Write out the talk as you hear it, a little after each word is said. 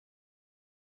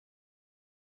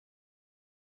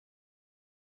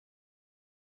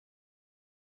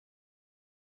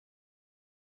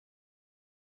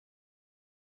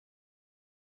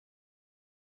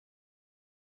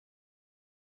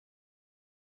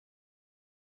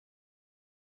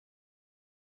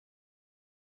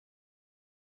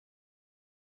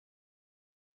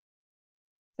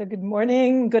So good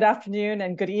morning, good afternoon,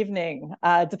 and good evening,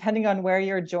 depending on where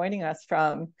you're joining us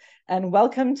from. And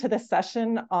welcome to this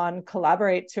session on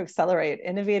Collaborate to Accelerate,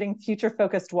 Innovating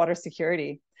Future-Focused Water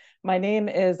Security. My name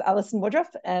is Alison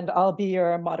Woodruff, and I'll be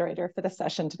your moderator for the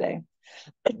session today.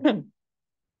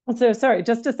 So sorry,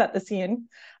 just to set the scene,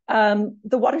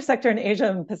 the water sector in Asia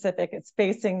and Pacific is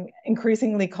facing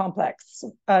increasingly complex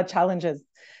challenges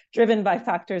driven by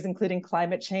factors including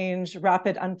climate change,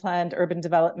 rapid unplanned urban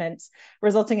development,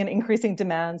 resulting in increasing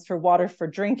demands for water for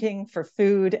drinking, for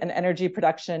food and energy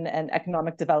production and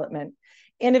economic development.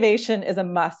 Innovation is a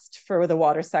must for the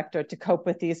water sector to cope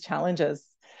with these challenges.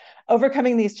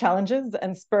 Overcoming these challenges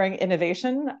and spurring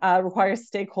innovation requires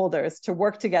stakeholders to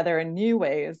work together in new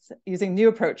ways, using new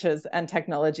approaches and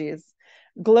technologies.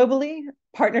 Globally,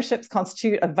 partnerships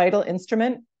constitute a vital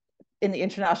instrument in the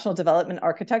international development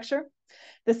architecture.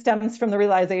 This stems from the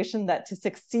realization that to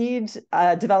succeed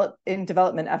in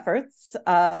development efforts,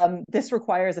 this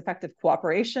requires effective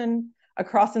cooperation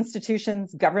across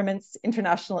institutions, governments,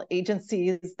 international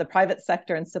agencies, the private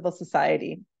sector, and civil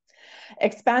society.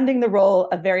 Expanding the role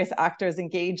of various actors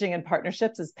engaging in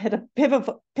partnerships is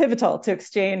pivotal to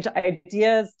exchange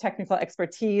ideas, technical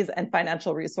expertise, and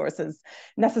financial resources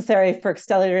necessary for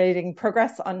accelerating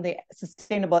progress on the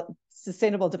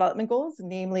sustainable development goals,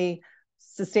 namely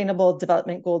Sustainable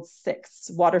Development Goal 6,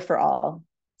 Water for All.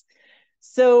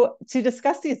 So to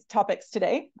discuss these topics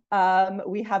today,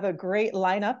 we have a great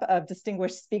lineup of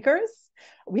distinguished speakers.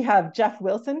 We have Jeff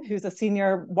Wilson, who's a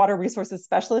senior water resources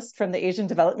specialist from the Asian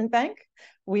Development Bank.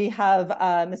 We have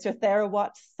Mr.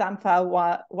 Therawat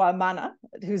Sampawamana,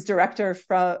 who's director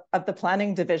of the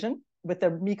Planning Division with the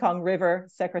Mekong River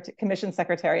Commission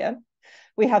Secretariat.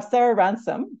 We have Sarah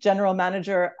Ransom, general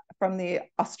manager from the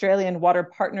Australian Water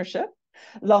Partnership.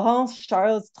 Laurent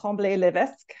Charles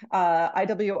Tremblay-Levesque,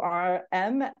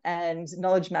 IWRM and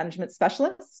Knowledge Management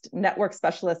Specialist, Network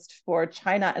Specialist for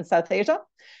China and South Asia,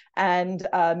 and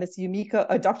Dr.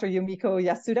 Yumiko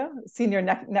Yasuda, Senior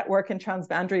Network and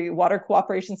Transboundary Water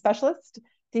Cooperation Specialist,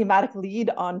 Thematic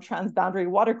Lead on Transboundary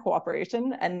Water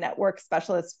Cooperation, and Network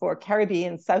Specialist for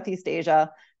Caribbean, Southeast Asia,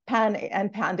 Pan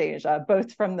and Pandasia,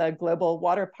 both from the Global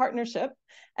Water Partnership.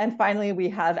 And finally, we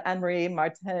have Anne-Marie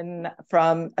Martin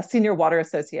from a Senior Water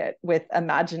Associate with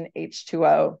Imagine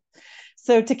H2O.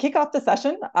 So to kick off the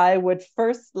session, I would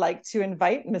first like to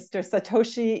invite Mr.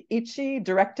 Satoshi Ichi,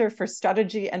 Director for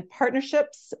Strategy and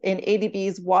Partnerships in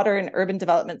ADB's Water and Urban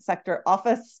Development Sector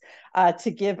Office, to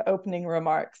give opening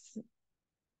remarks.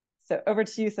 So over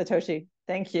to you, Satoshi.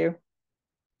 Thank you.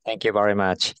 Thank you very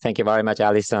much. Thank you very much,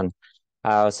 Alison.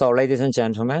 So ladies and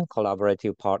gentlemen,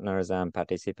 collaborative partners and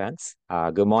participants,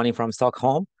 good morning from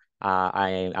Stockholm.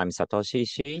 I'm Satoshi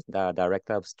Ishii, the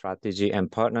Director of Strategy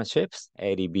and Partnerships,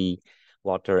 ADB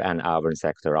Water and Urban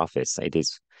Sector Office. It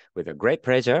is with a great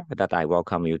pleasure that I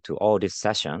welcome you to all this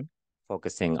session,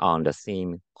 focusing on the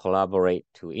theme, Collaborate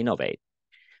to Innovate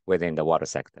within the water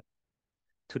sector.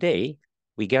 Today,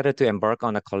 we gather to embark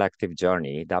on a collective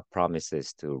journey that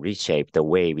promises to reshape the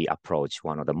way we approach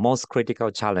one of the most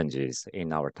critical challenges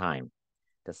in our time,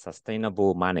 the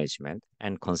sustainable management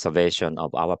and conservation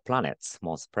of our planet's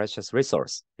most precious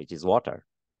resource, which is water.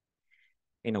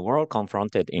 In a world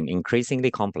confronted in increasingly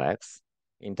complex,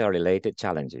 interrelated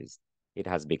challenges, it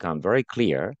has become very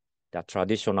clear that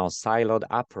traditional siloed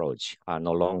approaches are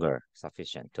no longer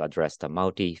sufficient to address the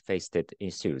multifaceted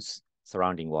issues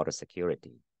surrounding water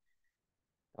security.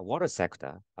 A water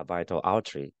sector, a vital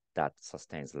artery that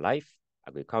sustains life,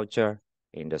 agriculture,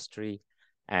 industry,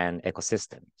 and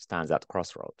ecosystem, stands at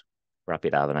crossroads.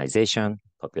 Rapid urbanization,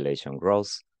 population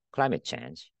growth, climate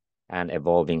change, and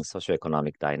evolving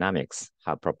socioeconomic dynamics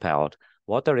have propelled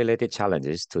water-related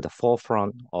challenges to the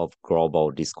forefront of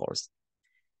global discourse.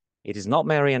 It is not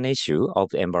merely an issue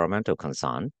of environmental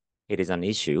concern, it is an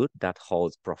issue that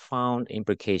holds profound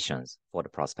implications for the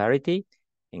prosperity,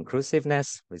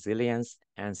 inclusiveness, resilience,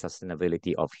 and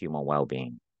sustainability of human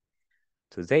well-being.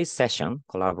 Today's session,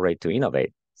 Collaborate to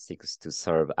Innovate, seeks to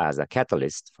serve as a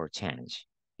catalyst for change,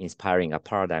 inspiring a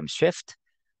paradigm shift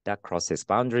that crosses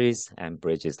boundaries and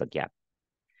bridges the gap.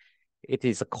 It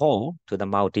is a call to the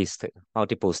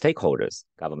multiple stakeholders,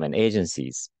 government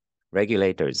agencies,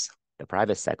 regulators, the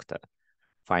private sector,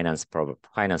 finance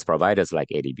providers like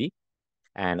ADB,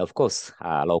 and of course,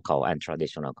 local and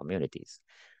traditional communities,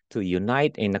 to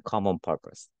unite in a common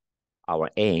purpose. Our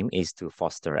aim is to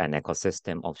foster an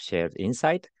ecosystem of shared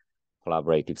insight,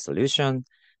 collaborative solution,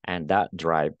 and that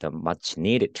drive the much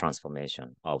needed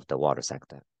transformation of the water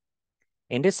sector.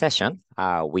 In this session,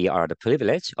 we are the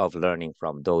privilege of learning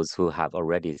from those who have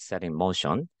already set in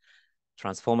motion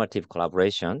transformative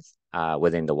collaborations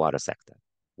within the water sector.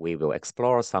 We will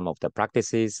explore some of the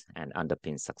practices and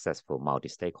underpin successful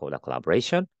multi-stakeholder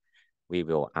collaboration. We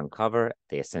will uncover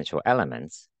the essential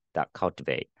elements that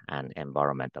cultivate an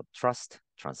environment of trust,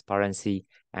 transparency,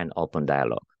 and open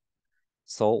dialogue.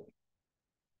 So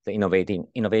the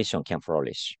innovation can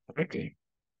flourish.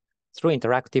 Through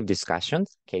interactive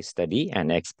discussions, case study,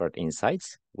 and expert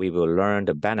insights, we will learn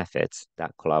the benefits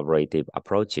that collaborative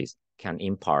approaches can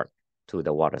impart to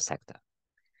the water sector.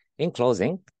 In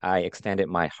closing, I extended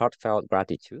my heartfelt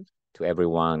gratitude to every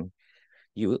one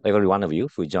of you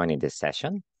who joined in this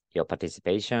session. Your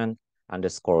participation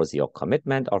underscores your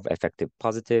commitment of effective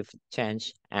positive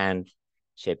change and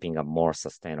shaping a more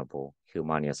sustainable,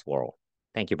 humanious world.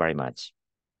 Thank you very much.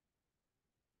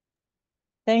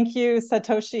 Thank you,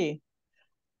 Satoshi.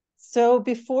 So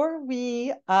before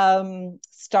we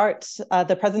start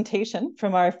the presentation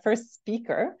from our first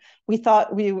speaker, we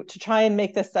thought to try and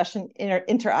make this session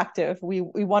interactive, we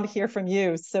want to hear from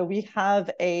you. So we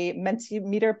have a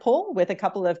Mentimeter poll with a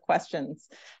couple of questions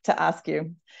to ask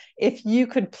you. If you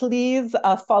could please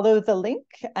follow the link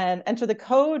and enter the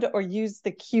code or use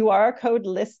the QR code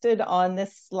listed on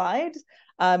this slide,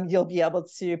 you'll be able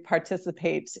to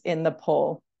participate in the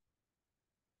poll.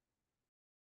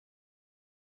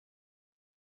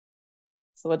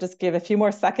 So we'll just give a few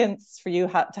more seconds for you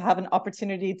to have an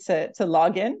opportunity to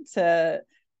log in to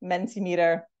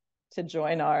Mentimeter to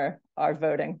join our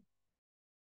voting.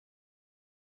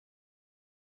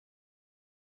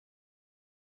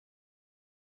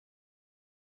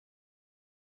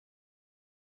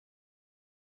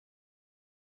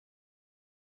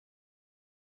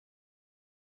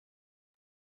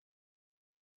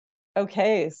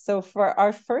 Okay, so for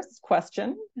our first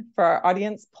question, for our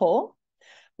audience poll,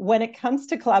 when it comes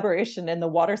to collaboration in the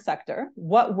water sector,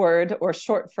 what word or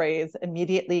short phrase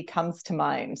immediately comes to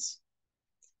mind?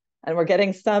 And we're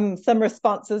getting some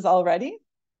responses already.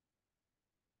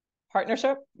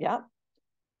 Partnership, yeah.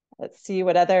 Let's see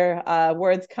what other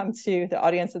words come to the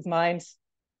audience's mind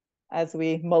as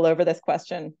we mull over this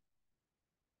question.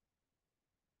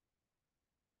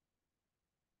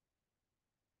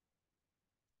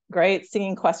 Great,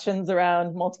 seeing questions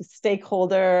around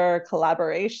multi-stakeholder,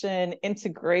 collaboration,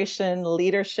 integration,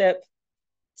 leadership,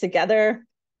 together.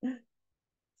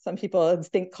 Some people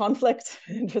think conflict,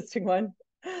 interesting one.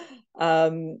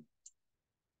 A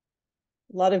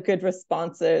lot of good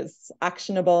responses,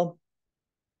 actionable.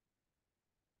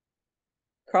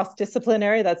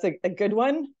 Cross-disciplinary, that's a good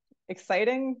one,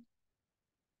 exciting.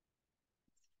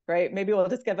 Great, maybe we'll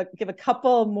just give a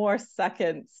couple more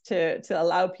seconds to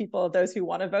allow people, those who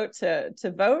want to vote,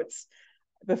 to vote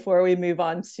before we move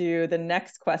on to the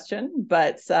next question.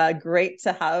 But great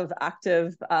to have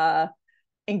active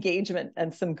engagement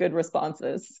and some good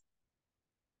responses.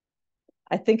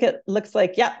 I think it looks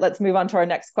like, yeah, let's move on to our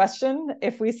next question.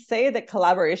 If we say that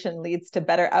collaboration leads to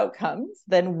better outcomes,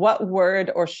 then what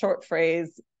word or short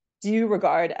phrase do you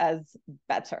regard as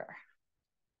better?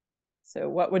 So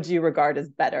what would you regard as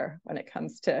better when it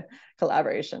comes to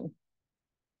collaboration?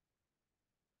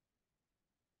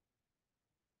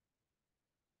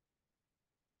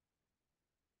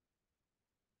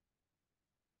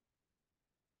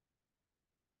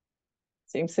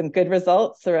 Seeing some good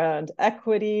results around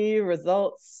equity,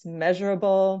 results,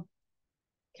 measurable,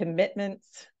 commitment,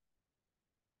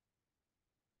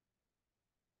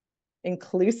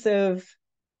 inclusive,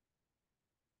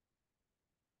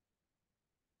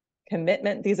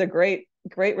 commitment. These are great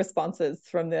responses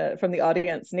from the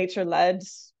audience. Nature-led,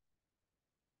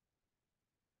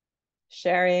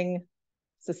 sharing,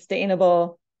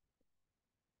 sustainable.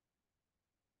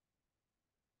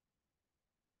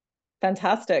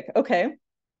 Fantastic. Okay.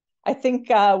 I think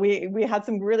we had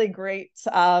some really great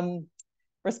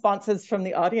responses from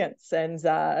the audience, and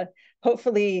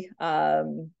hopefully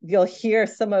you'll hear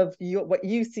some of what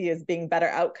you see as being better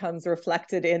outcomes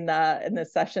reflected in the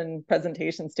session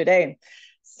presentations today.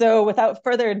 So without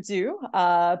further ado,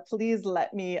 please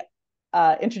let me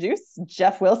introduce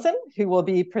Jeff Wilson, who will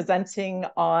be presenting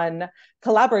on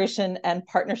collaboration and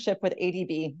partnership with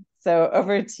ADB. So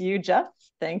over to you, Jeff.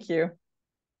 Thank you.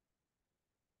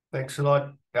 Thanks a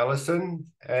lot, Alison.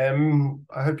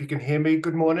 I hope you can hear me.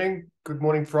 Good morning. Good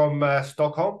morning from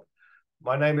Stockholm.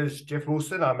 My name is Jeff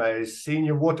Wilson. I'm a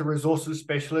Senior Water Resources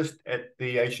Specialist at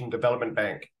the Asian Development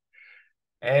Bank.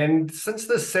 And since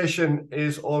this session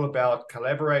is all about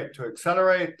collaborate to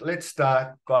accelerate, let's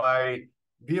start by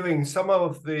viewing some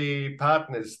of the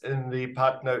partners in the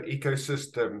partner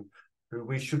ecosystem who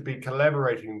we should be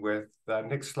collaborating with.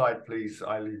 Next slide, please,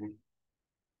 Eileen.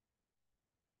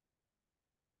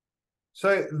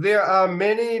 So there are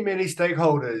many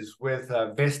stakeholders with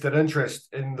vested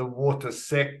interest in the water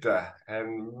sector,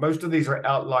 and most of these are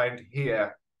outlined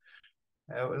here.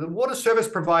 The water service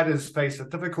providers face a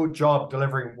difficult job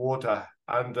delivering water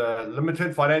under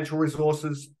limited financial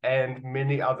resources and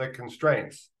many other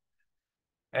constraints.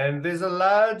 And there's a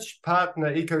large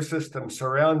partner ecosystem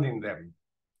surrounding them.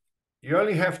 You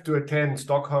only have to attend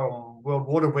Stockholm World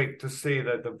Water Week to see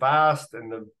that the vast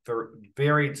and the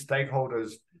varied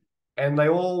stakeholders, and they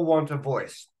all want a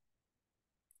voice.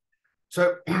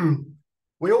 So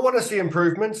we all want to see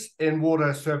improvements in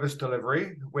water service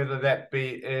delivery, whether that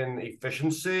be in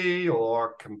efficiency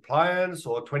or compliance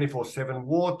or 24/7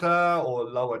 water or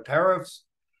lower tariffs.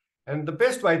 And the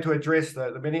best way to address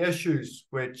the many issues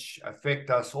which affect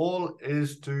us all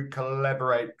is to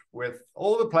collaborate with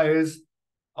all the players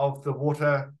of the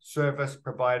water service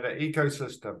provider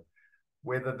ecosystem,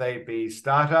 whether they be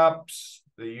startups,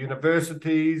 the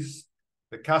universities,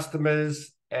 the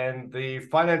customers, and the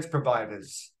finance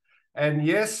providers. And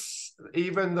yes,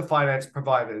 even the finance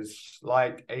providers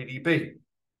like ADB.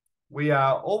 We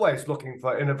are always looking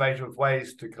for innovative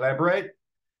ways to collaborate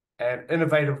and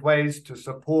innovative ways to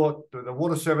support the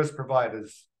water service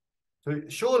providers. So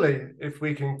surely, if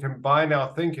we can combine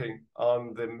our thinking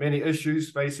on the many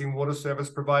issues facing water service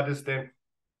providers, then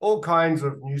all kinds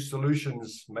of new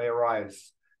solutions may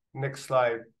arise. Next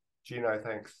slide, Gino,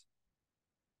 thanks.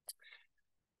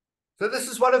 So this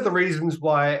is one of the reasons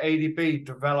why ADB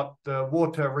developed the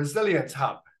Water Resilience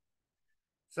Hub.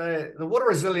 So the Water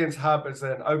Resilience Hub is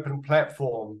an open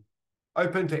platform,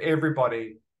 open to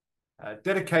everybody,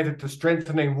 dedicated to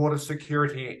strengthening water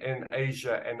security in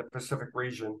Asia and the Pacific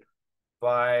region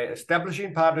by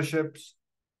establishing partnerships,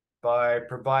 by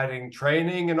providing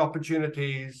training and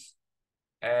opportunities,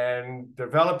 and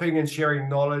developing and sharing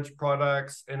knowledge,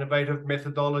 products, innovative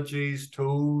methodologies,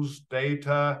 tools,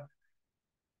 data,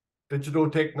 digital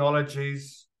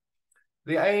technologies.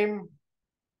 The aim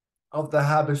of the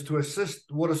hub is to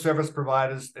assist water service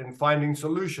providers in finding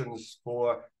solutions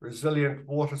for resilient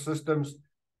water systems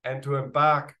and to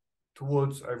embark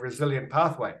towards a resilient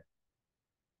pathway.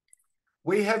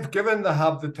 We have given the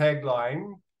hub the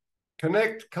tagline,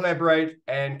 connect, collaborate,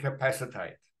 and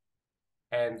capacitate.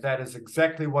 And that is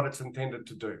exactly what it's intended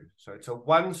to do. So it's a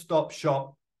one-stop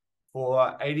shop for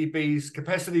ADB's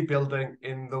capacity building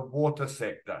in the water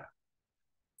sector,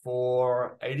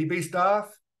 for ADB staff,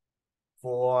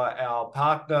 for our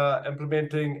partner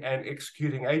implementing and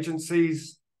executing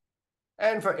agencies,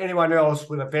 and for anyone else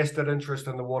with a vested interest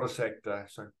in the water sector.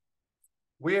 So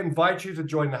we invite you to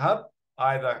join the hub,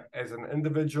 either as an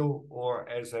individual or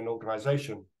as an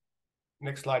organization.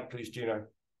 Next slide, please, Gino.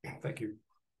 Thank you.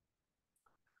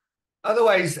 Other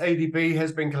ways ADB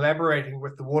has been collaborating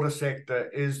with the water sector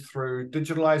is through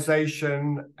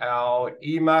digitalization, our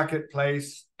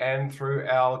e-marketplace, and through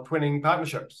our twinning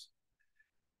partnerships.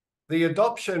 The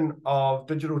adoption of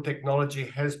digital technology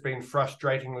has been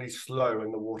frustratingly slow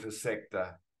in the water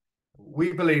sector.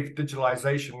 We believe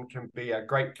digitalization can be a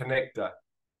great connector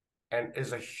and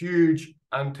is a huge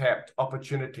untapped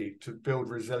opportunity to build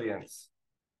resilience.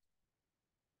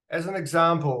 As an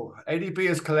example, ADB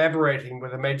is collaborating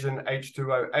with Imagine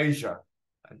H2O Asia.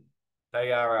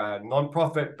 They are a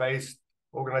non-profit-based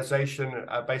organization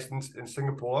based in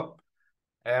Singapore.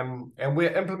 And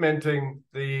we're implementing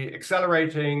the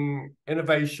Accelerating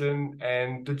Innovation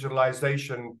and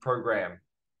Digitalization Program,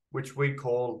 which we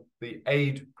call the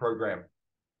AID program.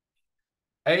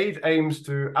 AID aims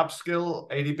to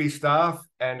upskill ADB staff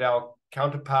and our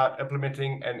counterpart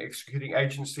implementing and executing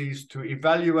agencies to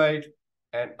evaluate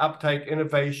and uptake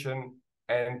innovation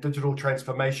and digital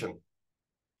transformation.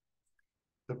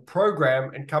 The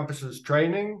program encompasses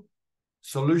training,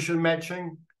 solution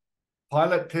matching,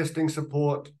 pilot testing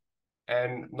support,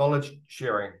 and knowledge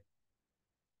sharing.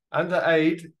 Under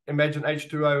AID, Imagine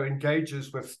H2O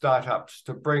engages with startups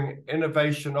to bring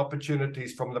innovation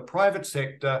opportunities from the private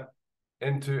sector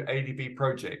into ADB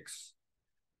projects.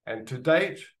 And to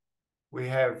date, we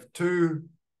have two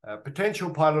potential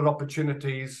pilot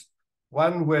opportunities,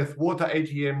 one with water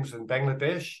ATMs in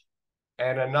Bangladesh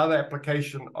and another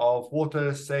application of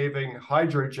water-saving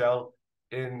hydrogel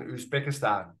in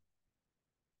Uzbekistan.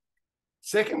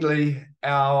 Secondly,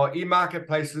 our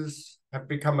e-marketplaces have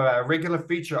become a regular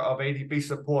feature of ADB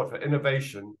support for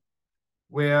innovation,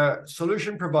 where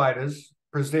solution providers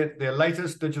present their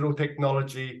latest digital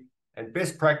technology and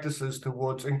best practices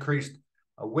towards increased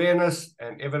awareness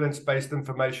and evidence-based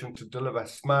information to deliver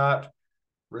smart,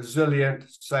 resilient,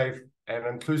 safe, and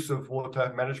inclusive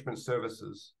water management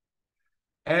services.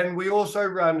 And we also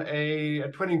run a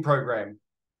twinning program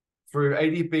through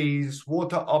ADB's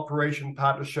Water Operation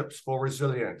Partnerships for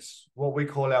Resilience, what we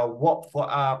call our WOP for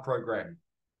R program.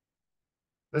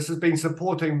 This has been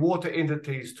supporting water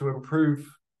entities to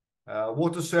improve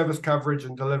water service coverage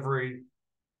and delivery,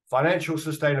 financial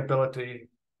sustainability,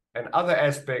 and other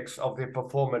aspects of their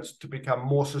performance to become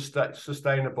more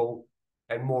sustainable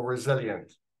and more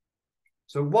resilient.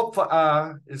 So WOP for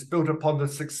R is built upon the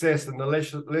success and the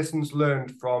lessons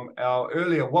learned from our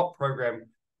earlier WOP program,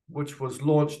 which was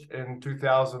launched in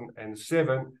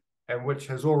 2007 and which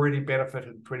has already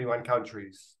benefited 21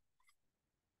 countries.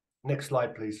 Next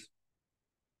slide, please.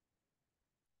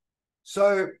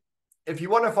 So if you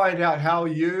want to find out how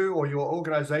you or your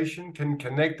organization can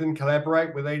connect and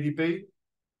collaborate with ADB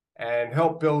and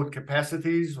help build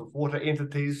capacities of water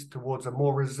entities towards a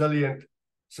more resilient,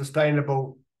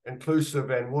 sustainable, inclusive,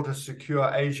 and water secure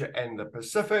Asia and the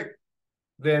Pacific,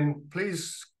 then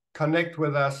please connect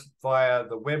with us via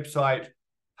the website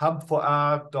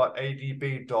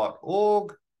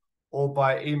hubfor.adb.org or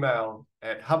by email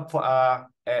at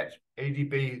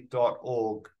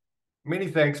hubfor@adb.org. Many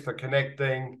thanks for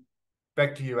connecting.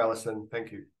 Back to you, Alison.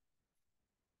 Thank you.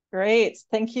 Great.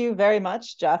 Thank you very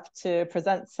much, Jeff, to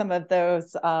present some of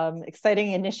those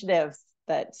exciting initiatives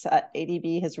that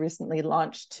ADB has recently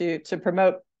launched to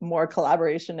promote more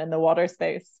collaboration in the water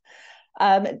space.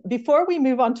 Before we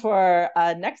move on to our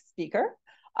next speaker,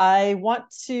 I want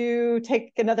to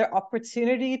take another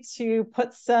opportunity to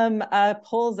put some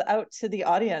polls out to the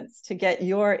audience to get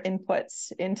your input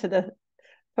into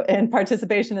and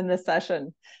participation in this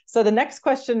session. So the next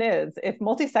question is, if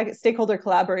multi-stakeholder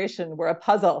collaboration were a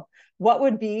puzzle, what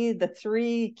would be the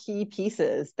 3 key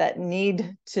pieces that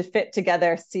need to fit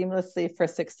together seamlessly for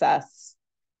success?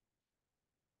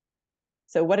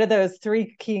 So what are those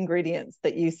 3 key ingredients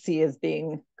that you see as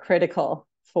being critical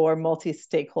for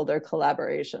multi-stakeholder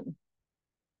collaboration?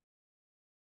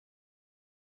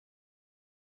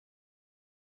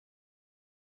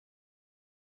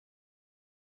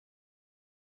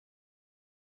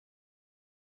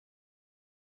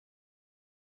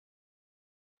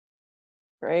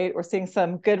 Great, we're seeing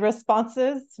some good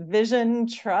responses: vision,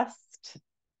 trust,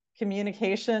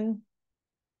 communication,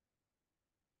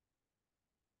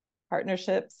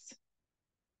 partnerships.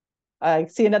 I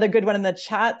see another good one in the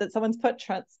chat that someone's put: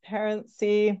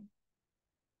 transparency.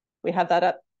 We have that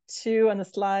up too on the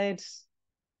slide.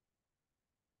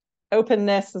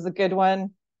 Openness is a good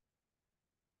one.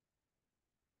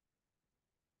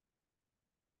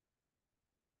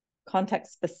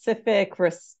 Context specific,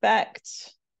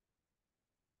 respect,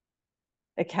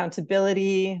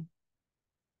 accountability.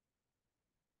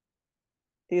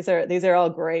 These are all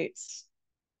great.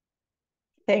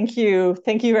 Thank you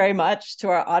very much to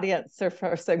our audience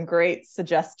for some great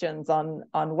suggestions on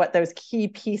what those key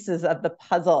pieces of the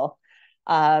puzzle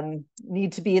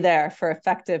need to be there for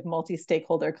effective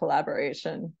multi-stakeholder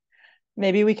collaboration.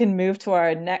 Maybe we can move to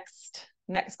our next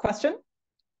question.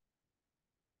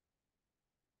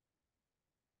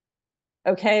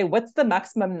 Okay, what's the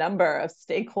maximum number of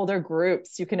stakeholder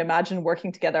groups you can imagine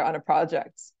working together on a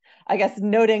project? I guess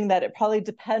noting that it probably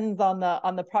depends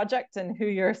on the project and who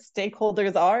your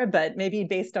stakeholders are, but maybe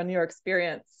based on your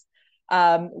experience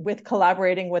with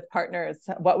collaborating with partners,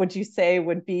 what would you say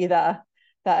would be the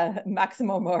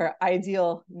maximum or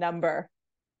ideal number?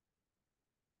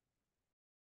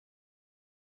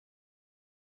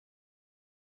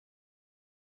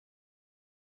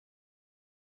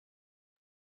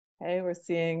 Okay, we're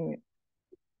seeing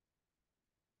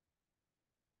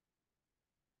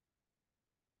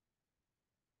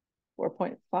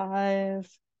 4.5,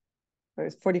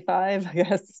 or 45, I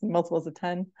guess, multiples of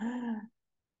 10.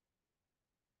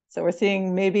 So we're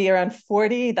seeing maybe around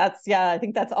 40. I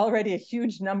think that's already a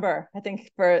huge number. I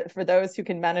think for those who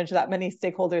can manage that many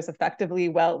stakeholders effectively,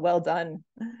 well done.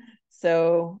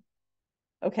 So,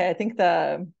 okay, I think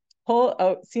the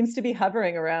poll seems to be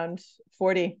hovering around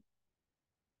 40.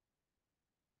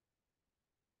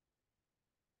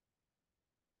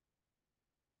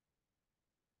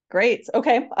 Great.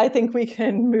 Okay, I think we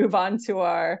can move on to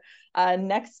our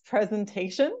next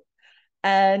presentation.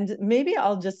 And maybe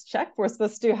I'll just check. We're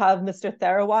supposed to have Mr.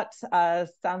 Therawat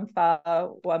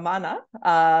Samphawamana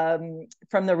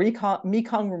from the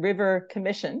Mekong River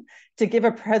Commission to give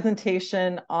a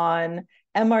presentation on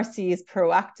MRC's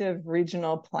proactive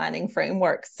regional planning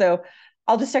framework. So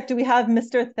I'll just check, do we have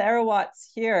Mr. Therawat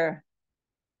here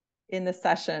in the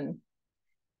session?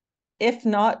 If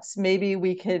not, maybe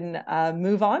we can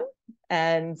move on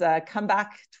and come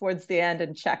back towards the end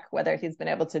and check whether he's been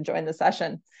able to join the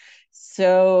session.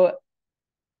 So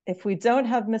If we don't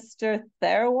have Mr.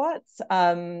 Therwat,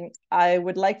 I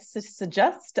would like to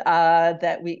suggest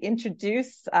that we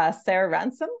introduce Sarah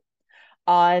Ransom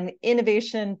on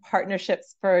innovation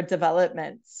partnerships for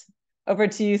development. Over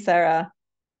to you, Sarah.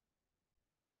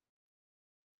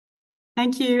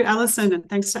 Thank you, Alison, and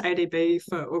thanks to ADB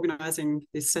for organising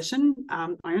this session.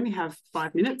 I only have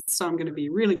 5 minutes, so I'm going to be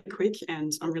really quick,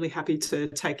 and I'm really happy to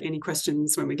take any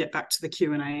questions when we get back to the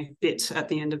Q&A bit at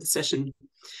the end of the session.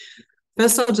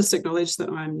 First, I'll just acknowledge that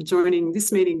I'm joining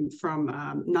this meeting from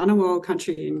Ngunnawal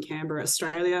country in Canberra,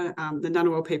 Australia. The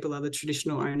Ngunnawal people are the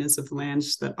traditional owners of the land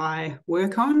that I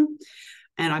work on,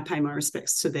 and I pay my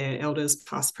respects to their elders,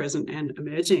 past, present, and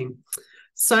emerging.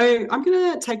 So I'm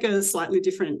going to take a slightly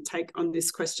different take on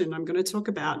this question. I'm going to talk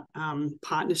about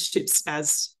partnerships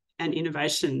as an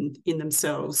innovation in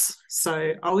themselves.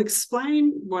 So I'll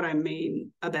explain what I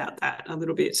mean about that a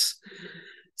little bit.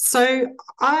 So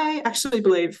I actually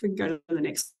believe, if we can go to the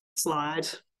next slide,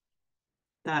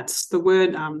 that the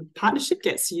word partnership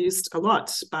gets used a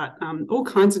lot, but all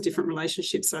kinds of different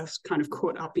relationships are kind of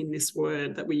caught up in this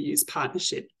word that we use,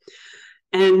 partnership.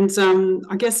 And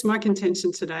I guess my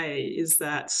contention today is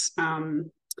that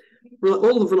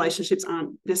all of relationships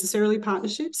aren't necessarily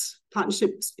partnerships.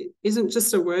 Partnerships isn't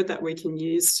just a word that we can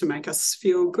use to make us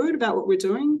feel good about what we're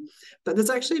doing, but there's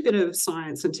actually a bit of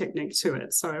science and technique to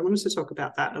it. So I wanted to talk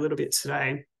about that a little bit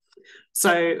today.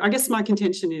 So I guess my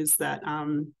contention is that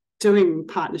doing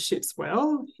partnerships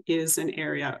well is an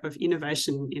area of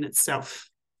innovation in itself.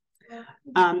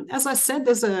 As I said,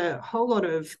 there's a whole lot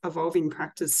of evolving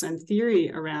practice and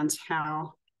theory around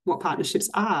what partnerships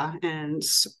are and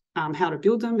how to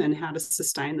build them and how to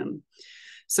sustain them.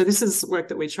 So this is work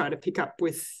that we try to pick up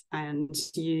with and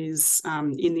use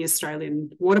in the Australian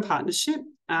Water Partnership.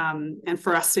 And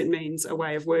for us, it means a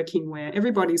way of working where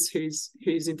everybody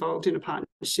who's involved in a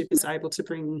partnership is able to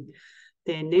bring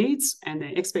their needs and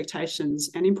their expectations,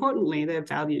 and importantly, their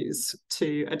values,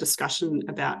 to a discussion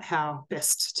about how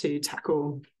best to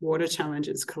tackle water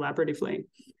challenges collaboratively.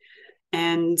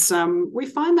 And we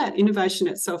find that innovation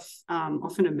itself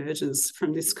often emerges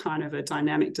from this kind of a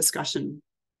dynamic discussion.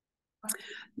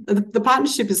 The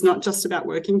partnership is not just about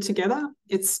working together.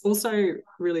 It's also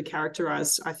really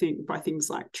characterised, I think, by things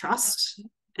like trust,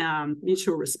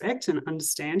 mutual respect and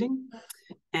understanding,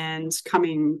 and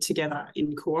coming together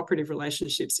in cooperative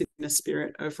relationships in a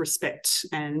spirit of respect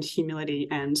and humility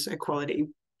and equality.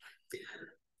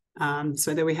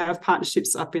 So there we have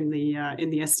partnerships up in the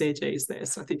SDGs there.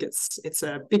 So I think it's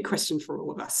a big question for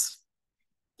all of us.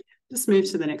 Just move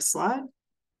to the next slide.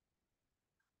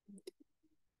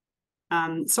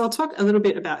 So I'll talk a little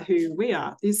bit about who we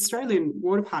are. The Australian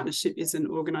Water Partnership is an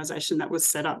organisation that was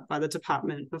set up by the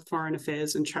Department of Foreign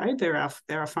Affairs and Trade. They're our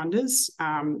funders,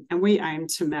 and we aim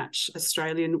to match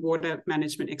Australian water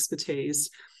management expertise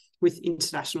with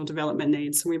international development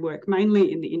needs. So we work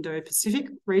mainly in the Indo-Pacific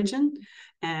region,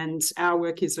 and our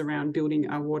work is around building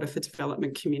a water for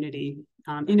development community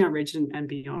in our region and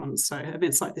beyond. So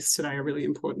events like this today are really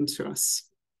important to us.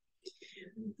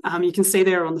 You can see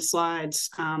there on the slide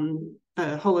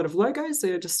a whole lot of logos.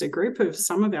 They're just a group of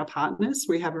some of our partners.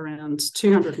 We have around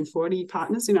 240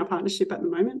 partners in our partnership at the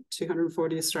moment,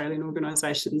 240 Australian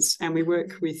organisations, and we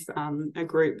work with a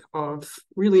group of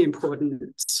really important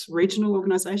regional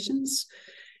organisations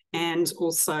and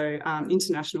also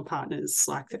international partners,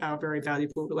 like our very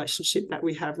valuable relationship that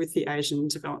we have with the Asian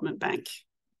Development Bank.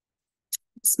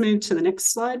 Let's move to the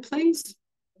next slide, please.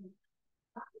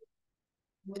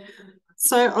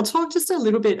 So I'll talk just a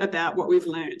little bit about what we've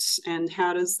learnt and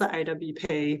how does the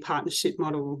AWP partnership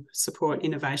model support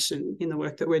innovation in the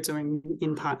work that we're doing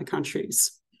in partner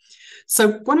countries.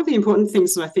 So one of the important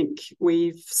things that I think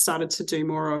we've started to do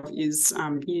more of is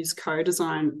use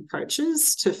co-design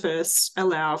approaches to first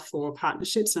allow for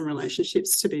partnerships and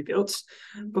relationships to be built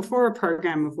before a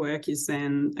program of work is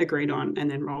then agreed on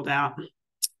and then rolled out.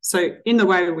 So in the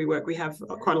way we work, we have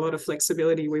quite a lot of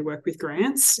flexibility. We work with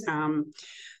grants,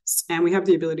 and we have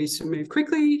the ability to move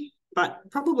quickly, but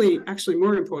probably actually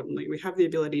more importantly, we have the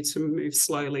ability to move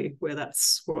slowly where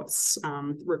that's what's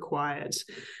required.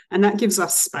 And that gives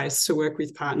us space to work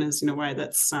with partners in a way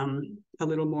that's a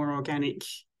little more organic,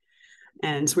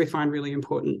 and we find really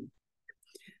important.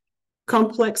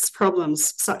 Complex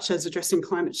problems such as addressing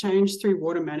climate change through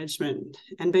water management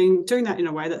and doing that in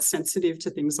a way that's sensitive to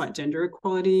things like gender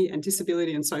equality and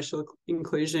disability and social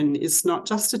inclusion is not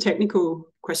just a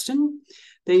technical question.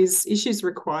 These issues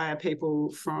require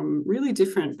people from really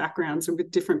different backgrounds and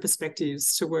with different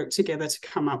perspectives to work together to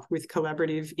come up with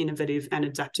collaborative, innovative and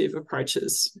adaptive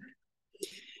approaches.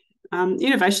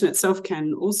 Innovation itself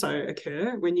can also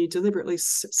occur when you deliberately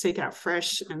seek out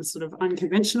fresh and sort of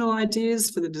unconventional ideas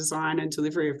for the design and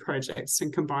delivery of projects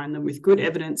and combine them with good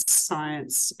evidence,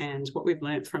 science, and what we've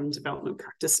learned from development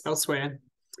practice elsewhere.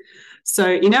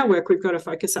 So in our work, we've got a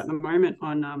focus at the moment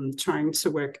on trying to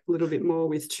work a little bit more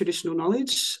with traditional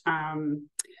knowledge.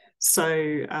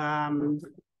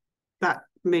 That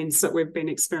means that we've been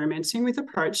experimenting with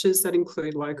approaches that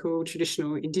include local,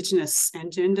 traditional, Indigenous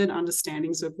and gendered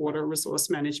understandings of water resource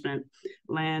management,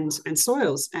 land and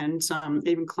soils, and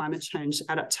even climate change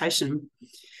adaptation.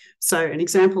 So an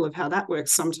example of how that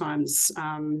works sometimes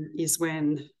is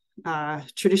when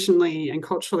traditionally and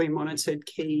culturally monitored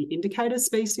key indicator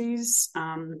species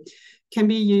can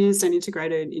be used and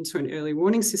integrated into an early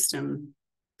warning system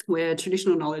where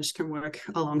traditional knowledge can work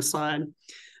alongside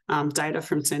data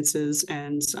from sensors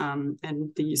and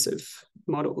the use of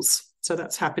models. So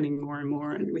that's happening more and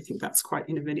more, and we think that's quite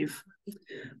innovative.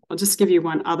 I'll just give you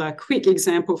one other quick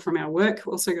example from our work.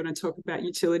 We're also going to talk about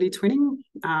utility twinning.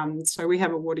 So we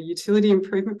have a water utility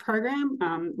improvement program,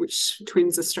 which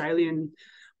twins Australian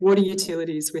water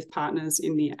utilities with partners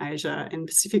in the Asia and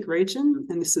Pacific region.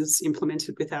 And this is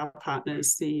implemented with our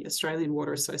partners, the Australian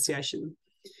Water Association.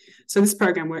 So this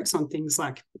program works on things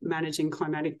like managing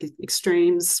climatic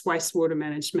extremes, wastewater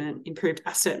management, improved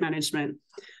asset management,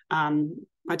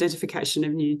 identification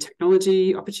of new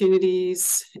technology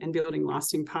opportunities, and building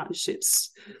lasting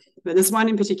partnerships. But there's one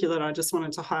in particular that I just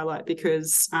wanted to highlight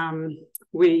because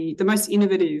the most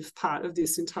innovative part of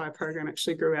this entire program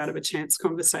actually grew out of a chance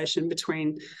conversation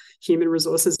between human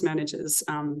resources managers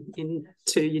in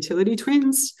two utility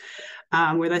twins,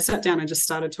 where they sat down and just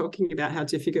started talking about how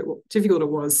difficult it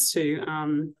was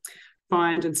to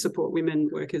find and support women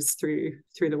workers through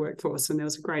the workforce. And there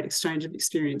was a great exchange of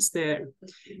experience there.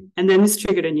 And then this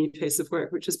triggered a new piece of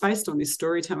work, which is based on this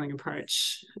storytelling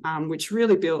approach, which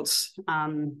really built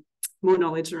more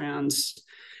knowledge around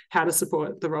how to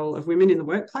support the role of women in the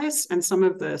workplace and some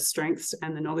of the strengths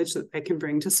and the knowledge that they can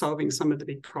bring to solving some of the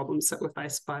big problems that were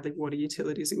faced by the water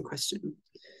utilities in question.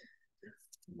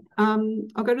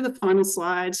 I'll go to the final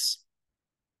slide.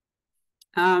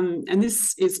 And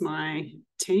this is my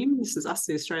team. This is us,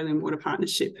 the Australian Water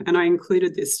Partnership. And I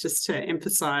included this just to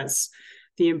emphasise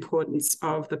the importance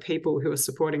of the people who are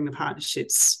supporting the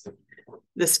partnerships.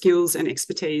 The skills and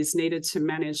expertise needed to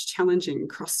manage challenging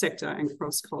cross-sector and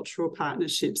cross-cultural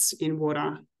partnerships in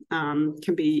water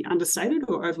can be understated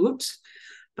or overlooked.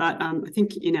 But I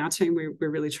think in our team, we're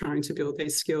really trying to build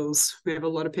these skills. We have a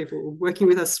lot of people working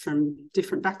with us from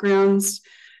different backgrounds,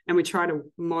 and we try to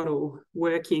model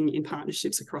working in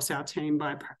partnerships across our team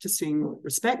by practicing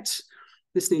respect,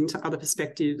 listening to other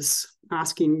perspectives,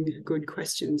 asking good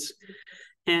questions,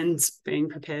 and being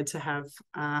prepared to have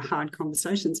hard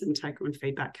conversations and take on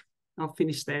feedback. I'll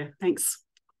finish there. Thanks.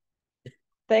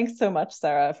 Thanks so much,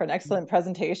 Sarah, for an excellent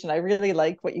presentation. I really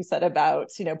like what you said about,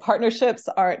 partnerships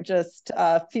aren't just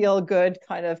feel-good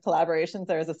kind of collaborations.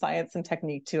 There is a science and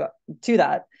technique to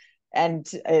that. And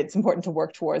it's important to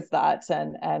work towards that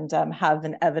and have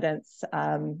an evidence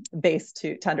base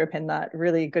to underpin that.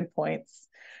 Really good points.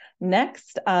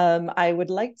 Next, I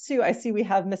would like to, I see we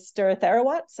have Mr.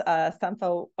 Therawat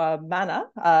Samphamana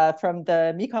from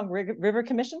the Mekong River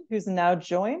Commission, who's now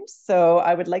joined. So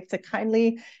I would like to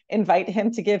kindly invite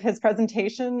him to give his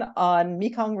presentation on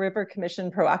Mekong River Commission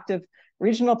Proactive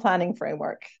Regional Planning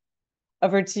Framework.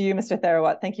 Over to you, Mr.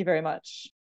 Therawat. Thank you very much.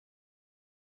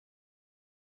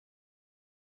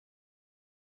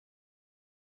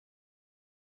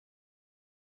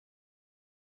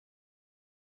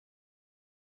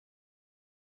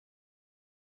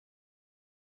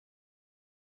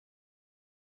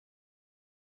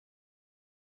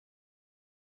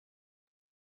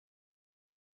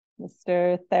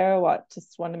 Mr. Therawat,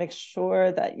 just want to make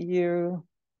sure that you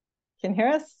can hear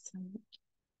us.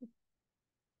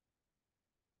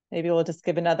 Maybe we'll just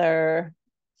give another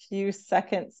few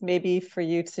seconds maybe for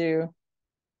you to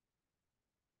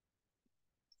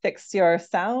fix your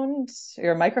sound,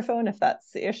 your microphone, if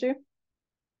that's the issue.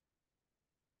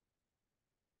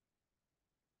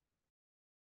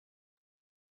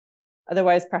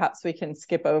 Otherwise, perhaps we can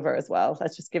skip over as well.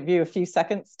 Let's just give you a few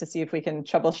seconds to see if we can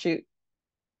troubleshoot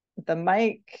the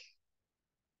mic.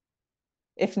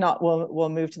 If not, we'll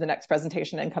move to the next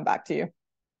presentation and come back to you.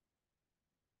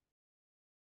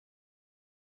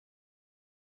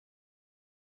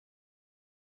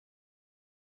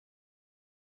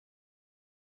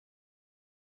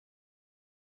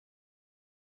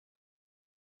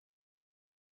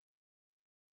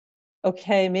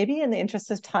 Okay, maybe in the interest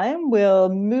of time, we'll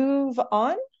move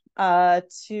on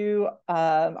to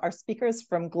our speakers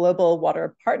from Global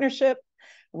Water Partnership.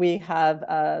 We have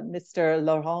Mr.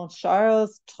 Laurent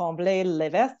Charles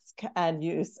Tremblay-Levesque and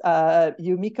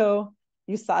Yumiko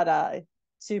Usada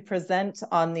to present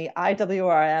on the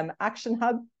IWRM Action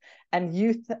Hub and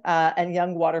Youth and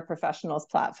Young Water Professionals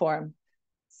platform.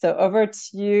 So over to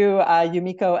you,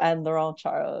 Yumiko and Laurent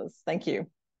Charles. Thank you.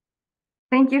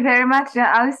 Thank you very much,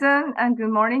 Alison, and good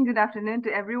morning, good afternoon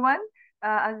to everyone.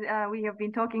 As we have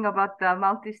been talking about the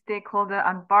multi-stakeholder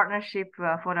and partnership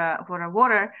for the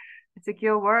water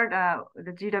secure world,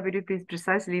 the GWP is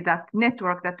precisely that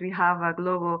network that we have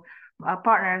global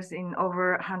partners in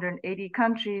over 180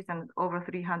 countries and over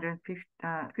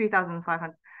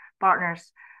 3,500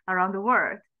 partners around the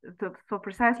world. So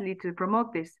precisely to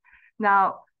promote this.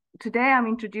 Now, today I'm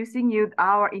introducing you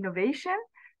our innovation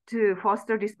to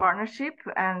foster this partnership,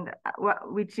 and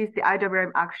which is the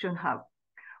IWRM Action Hub.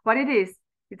 What it is,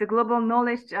 it's a global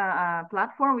knowledge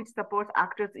platform which supports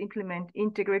actors to implement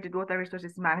integrated water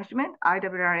resources management,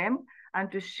 IWRM,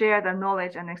 and to share the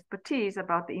knowledge and expertise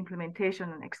about the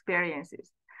implementation and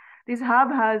experiences. This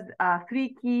hub has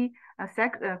 3 key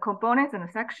components and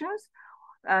sections.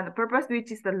 The purpose,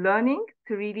 which is the learning,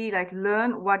 to really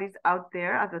learn what is out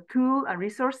there as a tool and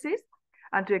resources,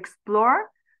 and to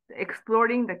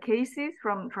exploring the cases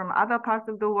from other parts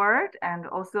of the world, and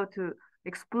also to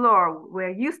explore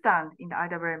where you stand in the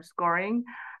IWRM scoring,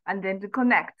 and then to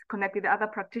connect with other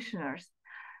practitioners.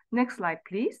 Next slide,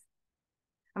 please.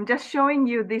 I'm just showing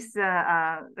you this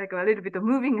like a little bit of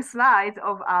moving slides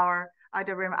of our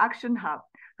IWRM Action Hub.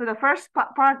 So the first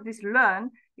part, this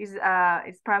learn, is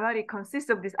primarily consists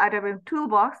of this IWRM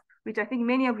toolbox, which I think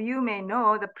many of you may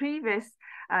know, the previous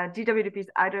GWP's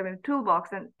IWRM toolbox,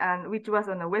 and which was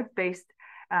on a web-based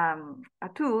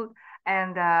tool,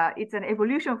 and it's an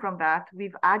evolution from that.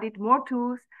 We've added more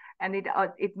tools, and it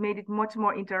made it much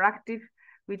more interactive,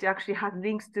 which actually has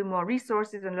links to more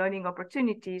resources and learning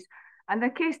opportunities, and the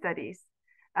case studies,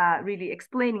 really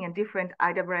explaining a different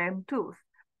IWRM tools.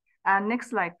 And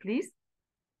next slide, please.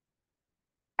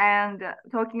 And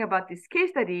talking about this case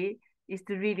study is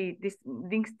to really, this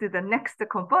links to the next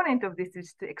component of this,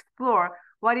 is to explore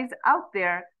what is out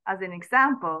there as an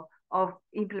example of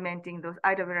implementing those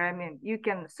IWRM. And you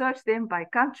can search them by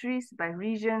countries, by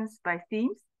regions, by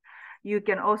themes. You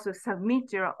can also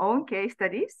submit your own case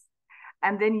studies.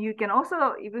 And then you can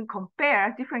also even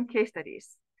compare different case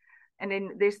studies. And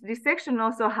then this section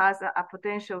also has a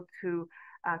potential to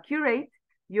curate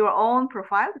your own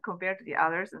profile compared to the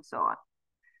others and so on.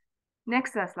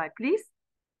 Next slide, please.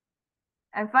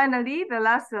 And finally, the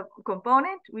last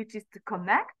component, which is to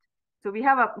connect. So we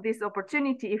have this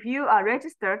opportunity. If you are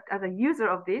registered as a user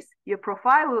of this, your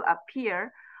profile will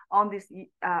appear on this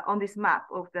map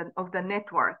of the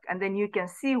network, and then you can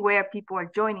see where people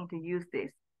are joining to use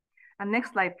this. And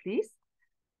next slide, please.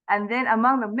 And then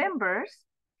among the members,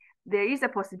 there is a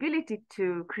possibility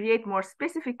to create more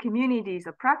specific communities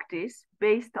of practice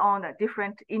based on a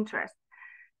different interest.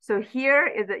 So here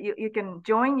is that you can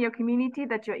join your community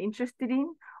that you're interested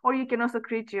in, or you can also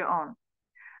create your own.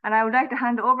 And I would like to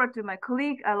hand over to my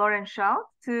colleague, Laurent Charles,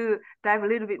 to dive a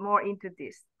little bit more into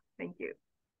this. Thank you.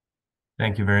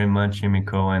 Thank you very much,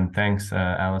 Yumiko, and thanks,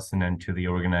 Alison, and to the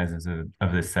organizers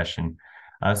of this session.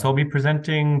 So I'll be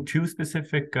presenting 2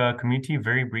 specific community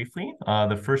very briefly.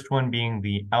 The first one being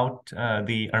the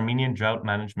Armenian Drought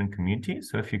Management Community.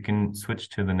 So if you can switch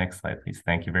to the next slide, please.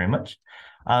 Thank you very much.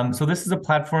 So this is a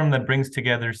platform that brings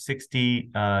together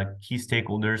 60 key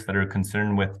stakeholders that are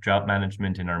concerned with drought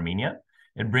management in Armenia.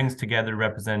 It brings together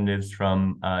representatives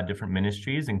from different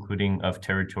ministries, including of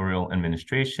territorial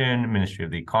administration, Ministry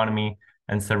of the Economy,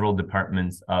 and several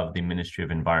departments of the Ministry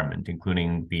of Environment,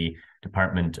 including the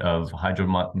Department of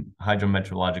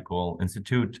Hydrometeorological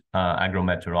Institute,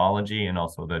 Agrometeorology, and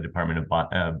also the Department of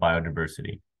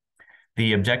Biodiversity.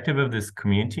 The objective of this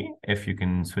community, if you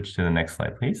can switch to the next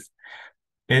slide, please,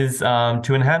 is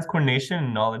to enhance coordination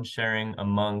and knowledge sharing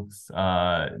amongst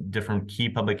different key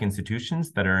public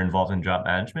institutions that are involved in drought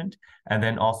management, and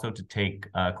then also to take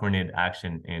coordinated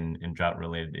action in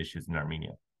drought-related issues in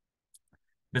Armenia.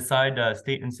 Beside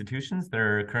state institutions,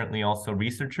 there are currently also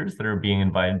researchers that are being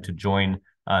invited to join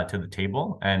to the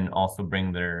table and also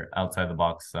bring their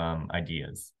outside-the-box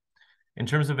ideas. In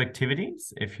terms of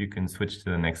activities, if you can switch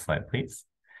to the next slide, please.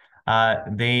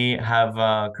 They have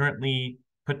currently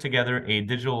put together a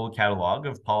digital catalog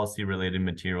of policy-related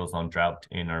materials on drought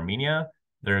in Armenia.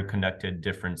 They're conducted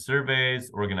different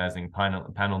surveys, organizing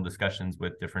panel discussions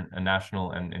with different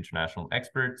national and international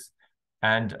experts,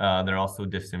 and they're also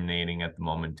disseminating at the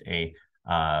moment a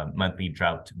monthly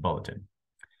drought bulletin.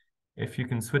 If you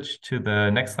can switch to the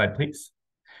next slide, please.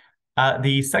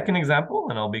 The second example,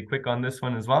 and I'll be quick on this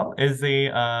one as well, is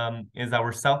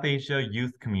our South Asia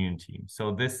youth community.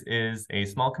 So this is a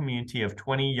small community of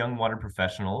 20 young water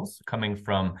professionals coming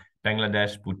from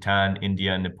Bangladesh, Bhutan,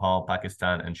 India, Nepal,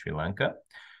 Pakistan, and Sri Lanka.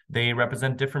 They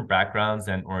represent different backgrounds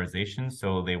and organizations.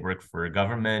 So they work for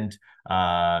government,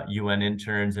 UN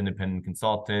interns, independent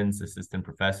consultants, assistant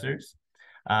professors.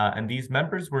 And these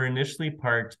members were initially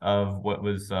part of what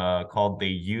was called the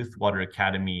Youth Water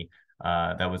Academy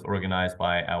that was organized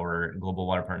by our Global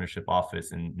Water Partnership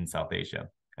Office in South Asia.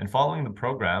 And following the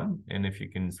program, and if you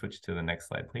can switch to the next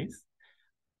slide, please,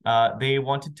 they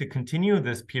wanted to continue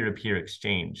this peer-to-peer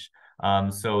exchange.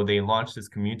 So they launched this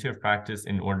community of practice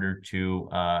in order to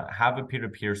have a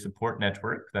peer-to-peer support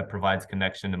network that provides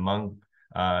connection among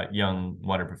young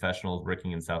water professionals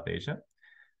working in South Asia.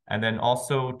 And then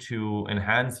also to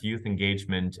enhance youth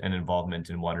engagement and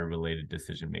involvement in water-related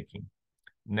decision-making.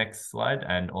 Next slide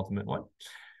and ultimate one.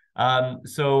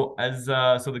 So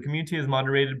the community is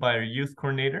moderated by our youth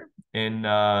coordinator in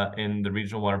the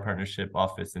Regional Water Partnership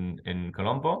Office in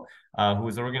Colombo, who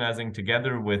is organizing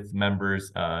together with members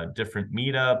different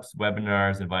meetups,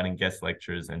 webinars, inviting guest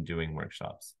lectures, and doing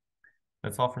workshops.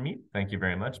 That's all for me. Thank you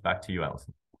very much. Back to you,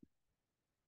 Alison.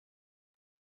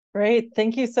 Great.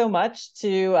 Thank you so much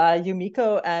to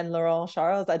Yumiko and Laurent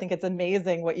Charles. I think it's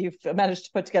amazing what you've managed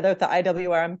to put together with the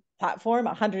IWRM platform,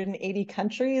 180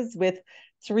 countries with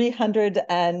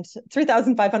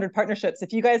 3,500 partnerships.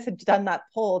 If you guys had done that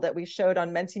poll that we showed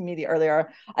on Mentimedia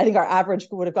earlier, I think our average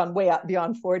would have gone way up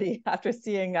beyond 40 after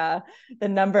seeing the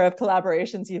number of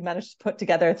collaborations you've managed to put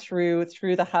together through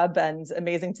the hub, and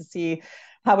amazing to see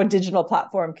how a digital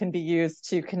platform can be used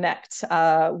to connect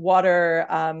water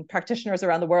practitioners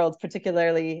around the world,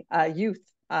 particularly youth.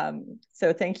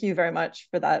 So thank you very much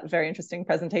for that very interesting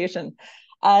presentation.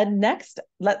 Next,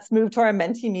 let's move to our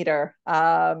Mentimeter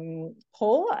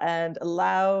poll and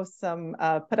allow some,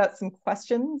 put out some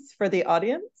questions for the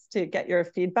audience to get your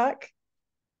feedback.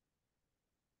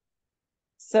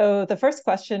 So the first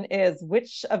question is,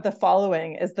 which of the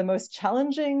following is the most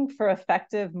challenging for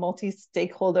effective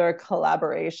multi-stakeholder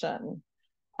collaboration?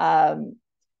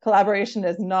 Collaboration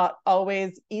is not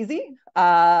always easy,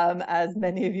 as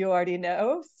many of you already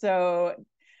know. So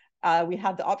we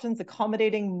have the options: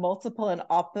 accommodating multiple and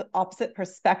opposite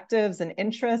perspectives and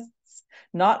interests,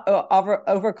 not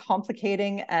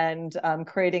overcomplicating and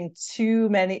creating too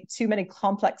many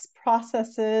complex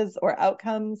processes or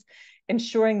outcomes,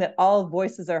 ensuring that all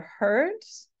voices are heard,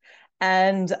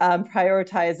 and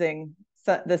prioritizing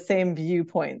the same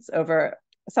viewpoints over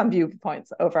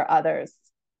others.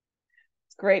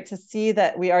 It's great to see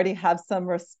that we already have some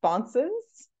responses.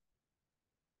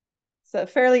 So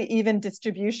fairly even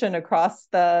distribution across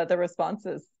the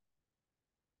responses.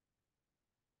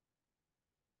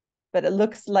 But it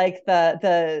looks like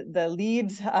the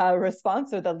lead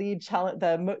response, or the lead challenge,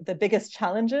 the biggest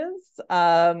challenges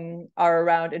are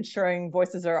around ensuring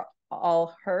voices are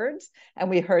all heard. And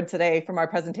we heard today from our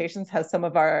presentations how some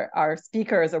of our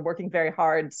speakers are working very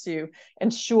hard to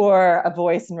ensure a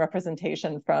voice and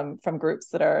representation from groups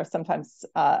that are sometimes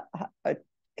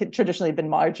traditionally been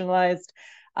marginalized.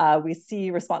 We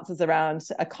see responses around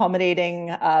accommodating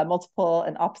multiple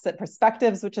and opposite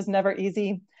perspectives, which is never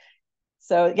easy.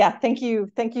 So yeah, thank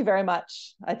you very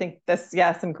much. I think this,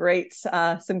 yeah, some great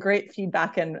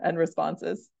feedback and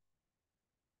responses.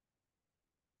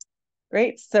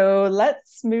 Great, so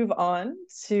let's move on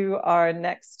to our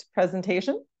next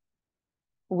presentation.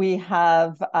 We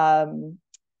have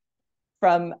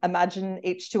from Imagine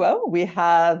H2O, we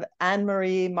have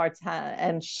Anne-Marie Martin,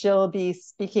 and she'll be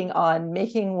speaking on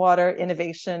making water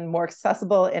innovation more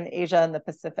accessible in Asia and the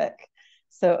Pacific.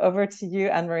 So over to you,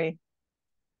 Anne-Marie.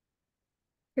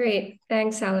 Great,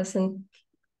 thanks, Alison.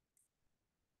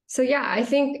 So yeah, I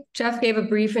think Jeff gave a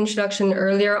brief introduction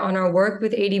earlier on our work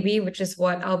with ADB, which is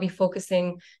what I'll be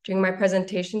focusing during my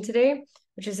presentation today,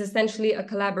 which is essentially a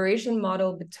collaboration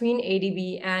model between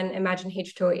ADB and Imagine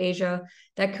H2O Asia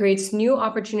that creates new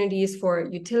opportunities for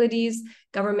utilities,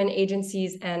 government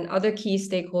agencies, and other key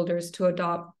stakeholders to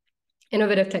adopt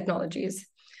innovative technologies.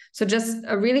 So just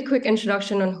a really quick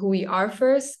introduction on who we are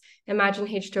first. Imagine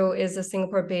H2O is a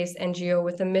Singapore-based NGO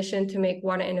with a mission to make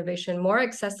water innovation more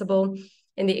accessible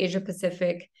in the Asia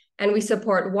Pacific. And we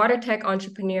support water tech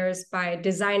entrepreneurs by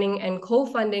designing and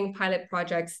co-funding pilot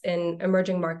projects in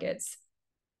emerging markets.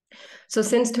 So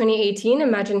since 2018,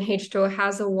 Imagine H2O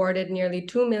has awarded nearly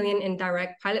 2 million in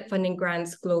direct pilot funding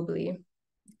grants globally.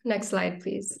 Next slide,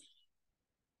 please.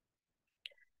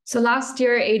 So last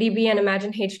year, ADB and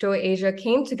Imagine H2O Asia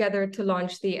came together to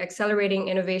launch the Accelerating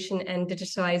Innovation and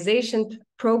Digitalization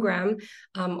Program,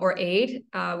 or AID,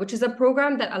 which is a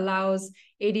program that allows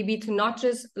ADB to not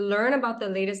just learn about the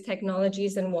latest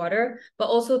technologies in water, but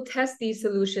also test these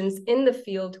solutions in the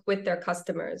field with their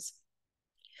customers.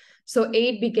 So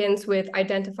AID begins with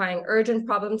identifying urgent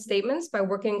problem statements by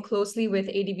working closely with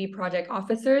ADB project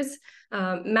officers,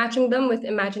 matching them with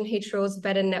Imagine H2O's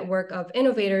vetted network of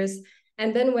innovators.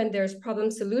 And then when there's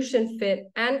problem solution fit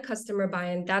and customer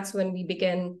buy-in, that's when we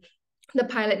begin the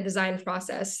pilot design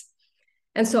process.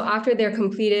 And so after they're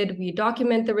completed, we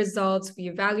document the results, we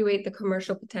evaluate the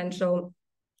commercial potential,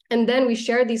 and then we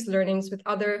share these learnings with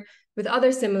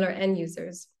other similar end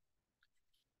users.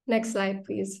 Next slide,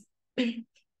 please.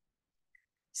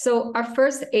 So our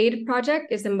first AID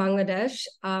project is in Bangladesh,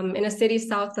 in a city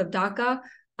south of Dhaka,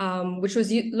 which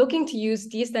was looking to use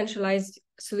decentralized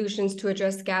solutions to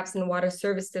address gaps in water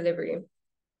service delivery.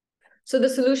 So the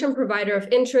solution provider of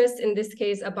interest, in this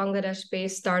case, a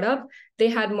Bangladesh-based startup, they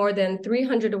had more than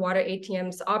 300 water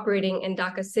ATMs operating in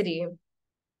Dhaka city.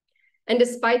 And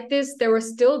despite this, there were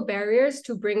still barriers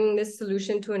to bringing this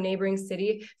solution to a neighboring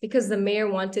city because the mayor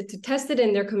wanted to test it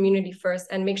in their community first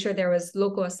and make sure there was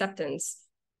local acceptance.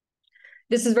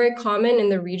 This is very common in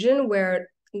the region where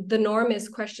the norm is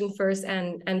question first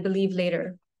and believe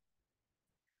later.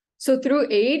 So through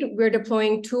AID, we're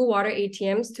deploying 2 water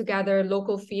ATMs to gather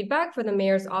local feedback for the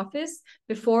mayor's office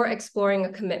before exploring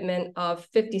a commitment of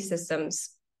 50 systems.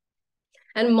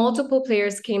 And multiple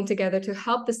players came together to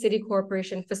help the city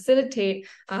corporation facilitate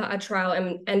a trial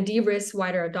and de-risk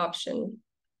wider adoption.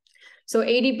 So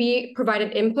ADB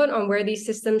provided input on where these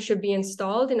systems should be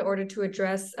installed in order to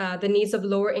address the needs of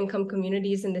lower income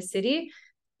communities in the city.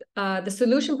 The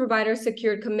solution provider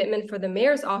secured commitment for the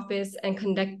mayor's office and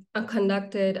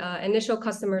conducted initial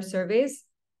customer surveys.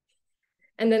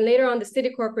 And then later on, the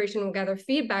city corporation will gather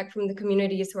feedback from the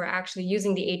communities who are actually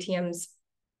using the ATMs.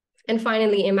 And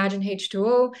finally, Imagine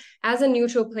H2O, as a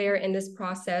neutral player in this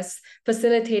process,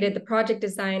 facilitated the project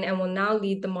design and will now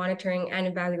lead the monitoring and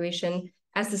evaluation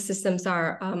as the systems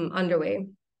are underway.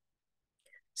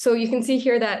 So you can see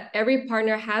here that every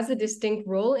partner has a distinct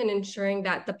role in ensuring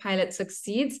that the pilot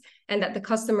succeeds and that the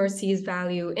customer sees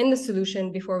value in the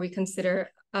solution before we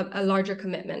consider a larger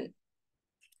commitment.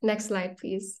 Next slide,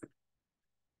 please.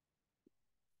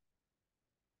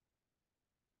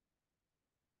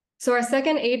 So our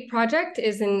second AID project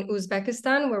is in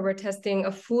Uzbekistan, where we're testing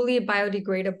a fully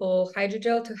biodegradable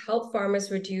hydrogel to help farmers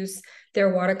reduce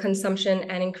their water consumption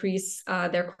and increase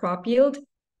their crop yield.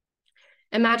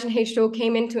 Imagine H2O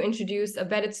came in to introduce a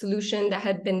vetted solution that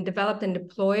had been developed and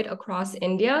deployed across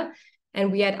India.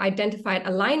 And we had identified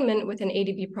alignment with an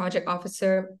ADB project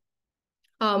officer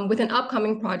with an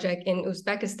upcoming project in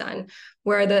Uzbekistan,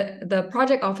 where the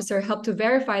project officer helped to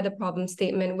verify the problem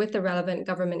statement with the relevant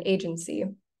government agency.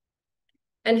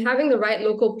 And having the right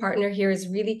local partner here is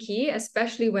really key,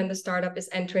 especially when the startup is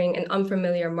entering an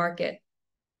unfamiliar market.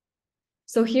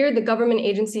 So here, the government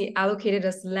agency allocated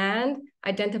us land,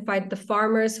 identified the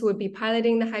farmers who would be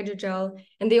piloting the hydrogel,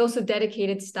 and they also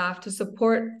dedicated staff to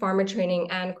support farmer training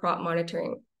and crop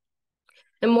monitoring.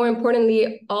 And more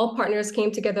importantly, all partners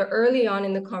came together early on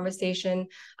in the conversation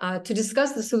to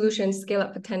discuss the solution's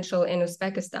scale-up potential in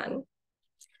Uzbekistan.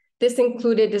 This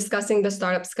included discussing the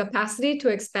startup's capacity to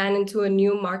expand into a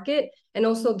new market and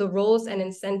also the roles and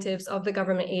incentives of the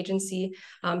government agency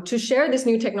to share this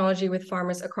new technology with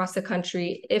farmers across the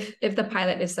country if the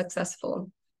pilot is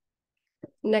successful.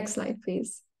 Next slide,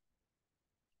 please.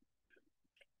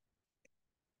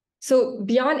 So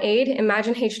beyond AID,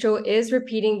 Imagine H2O is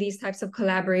repeating these types of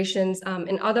collaborations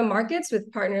in other markets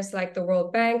with partners like the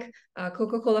World Bank,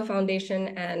 Coca-Cola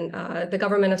Foundation, and the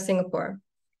government of Singapore.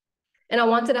 And I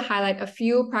wanted to highlight a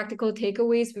few practical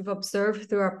takeaways we've observed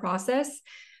through our process.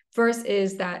 First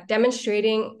is that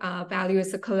demonstrating value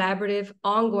is a collaborative,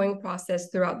 ongoing process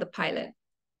throughout the pilot.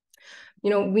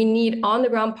 We need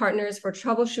on-the-ground partners for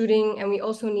troubleshooting, and we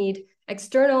also need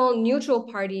external neutral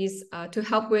parties to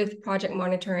help with project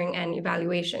monitoring and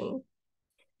evaluation.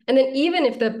 And then even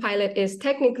if the pilot is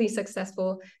technically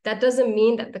successful, that doesn't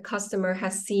mean that the customer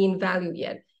has seen value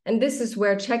yet. And this is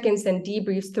where check-ins and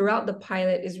debriefs throughout the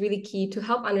pilot is really key to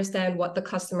help understand what the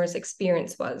customer's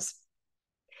experience was.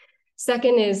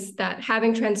 Second is that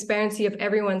having transparency of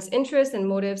everyone's interests and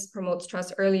motives promotes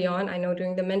trust early on. I know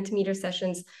during the Mentimeter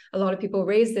sessions, a lot of people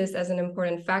raise this as an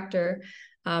important factor.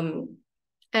 And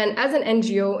as an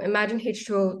NGO, Imagine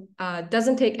H2O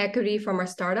doesn't take equity from our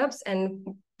startups. And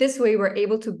this way, we're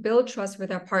able to build trust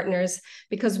with our partners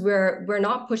because we're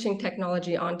not pushing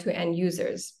technology onto end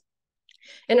users.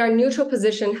 And our neutral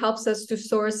position helps us to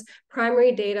source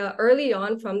primary data early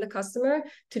on from the customer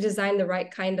to design the right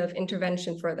kind of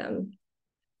intervention for them.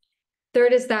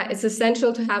 Third is that it's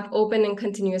essential to have open and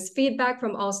continuous feedback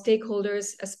from all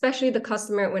stakeholders, especially the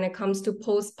customer when it comes to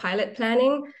post-pilot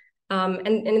planning. And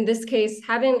in this case,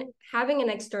 having an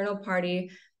external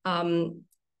party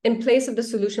in place of the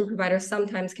solution provider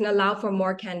sometimes can allow for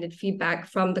more candid feedback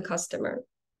from the customer.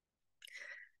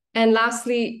 And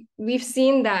lastly, we've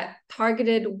seen that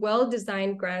targeted,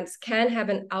 well-designed grants can have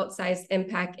an outsized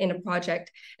impact in a project,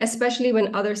 especially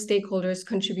when other stakeholders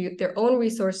contribute their own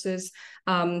resources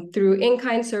through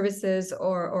in-kind services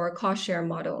or a cost-share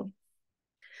model.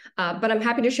 But I'm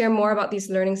happy to share more about these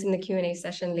learnings in the Q&A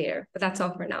session later. But that's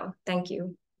all for now. Thank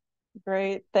you.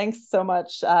 Great. Thanks so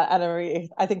much, Anna Marie.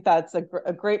 I think that's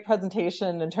a great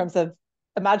presentation in terms of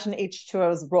imagine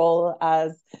H2O's role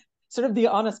as sort of the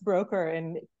honest broker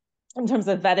in terms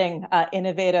of vetting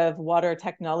innovative water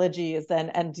technologies,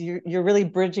 and you're really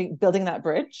building that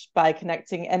bridge by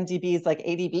connecting MDBs like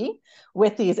ADB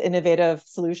with these innovative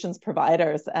solutions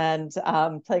providers, and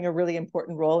playing a really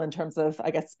important role in terms of,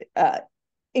 I guess,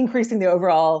 increasing the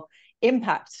overall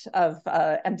impact of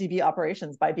MDB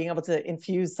operations by being able to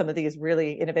infuse some of these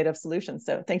really innovative solutions.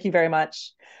 So thank you very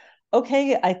much.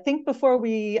 Okay, I think before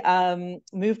we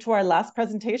move to our last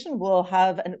presentation, we'll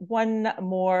have one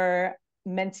more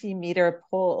Mentimeter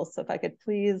poll. So if I could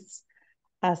please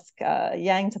ask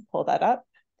Yang to pull that up.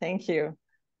 Thank you.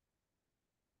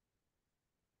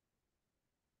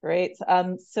 Great.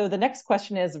 So the next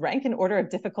question is, rank in order of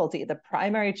difficulty the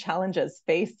primary challenges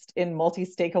faced in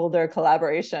multi-stakeholder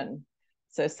collaboration.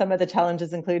 So some of the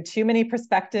challenges include too many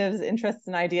perspectives, interests,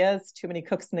 and ideas, too many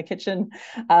cooks in the kitchen,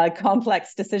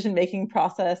 complex decision-making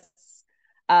process,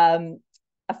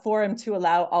 a forum to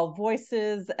allow all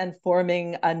voices, and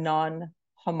forming a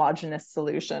non-homogeneous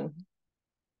solution.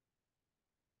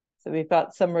 So we've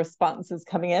got some responses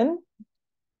coming in.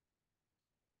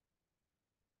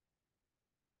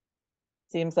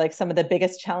 Seems like some of the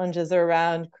biggest challenges are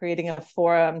around creating a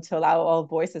forum to allow all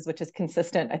voices, which is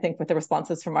consistent, I think, with the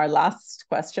responses from our last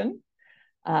question.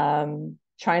 Trying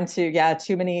to,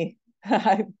 too many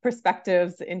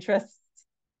perspectives, interests,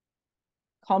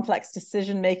 complex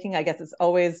decision-making. I guess it's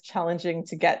always challenging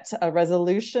to get a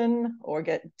resolution or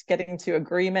getting to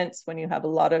agreement when you have a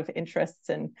lot of interests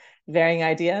and varying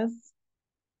ideas.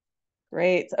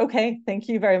 Great. Okay, thank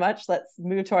you very much. Let's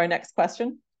move to our next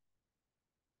question.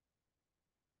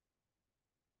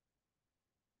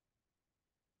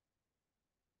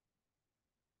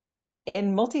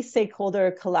 In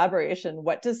multi-stakeholder collaboration,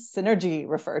 what does synergy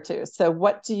refer to? So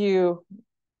what do you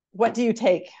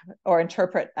take or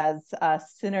interpret as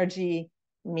synergy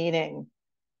meaning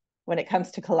when it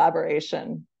comes to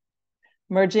collaboration?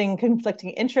 Merging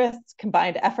conflicting interests,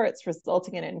 combined efforts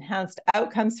resulting in enhanced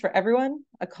outcomes for everyone,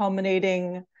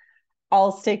 accommodating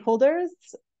all stakeholders,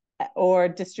 or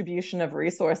distribution of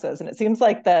resources. And it seems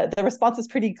like the response is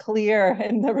pretty clear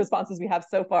in the responses we have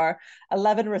so far.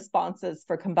 11 responses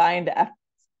for combined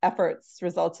efforts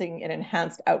resulting in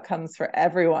enhanced outcomes for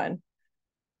everyone.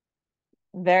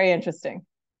 Very interesting.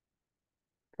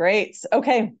 Great.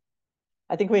 Okay.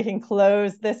 I think we can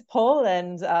close this poll,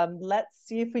 and let's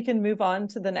see if we can move on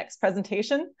to the next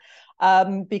presentation.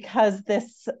 Because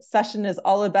this session is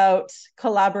all about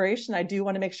collaboration, I do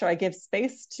want to make sure I give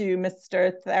space to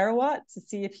Mr. Tharawat to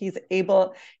see if he's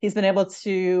been able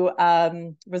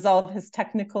to resolve his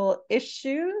technical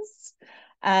issues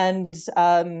and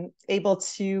able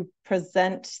to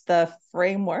present the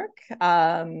framework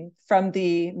from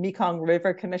the Mekong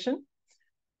River Commission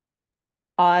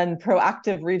on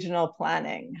proactive regional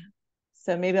planning.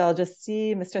 So maybe I'll just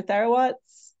see Mr. Tharawat.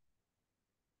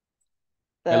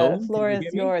 The floor is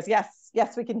yours.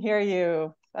 Yes, we can hear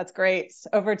you. That's great.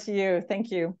 Over to you.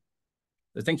 Thank you.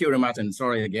 Thank you very much, and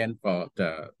sorry again for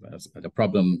the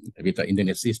problem with the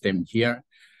internet system here.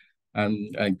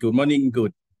 And good morning,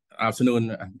 good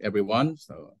afternoon, everyone.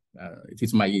 So it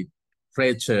is my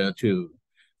pleasure to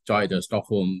join the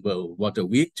Stockholm World Water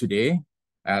Week today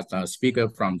as a speaker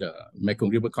from the Mekong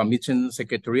River Commission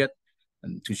Secretariat,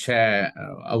 and to share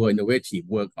our innovative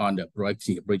work on the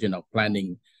proactive regional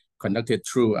planning conducted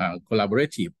through a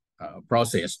collaborative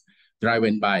process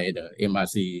driven by the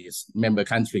MRC's member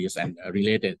countries and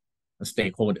related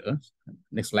stakeholders.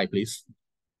 Next slide, please.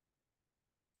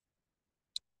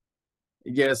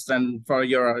 Yes, and for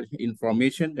your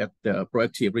information, that the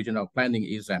proactive regional planning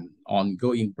is an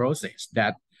ongoing process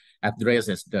that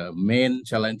addresses the main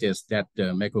challenges that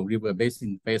the Mekong River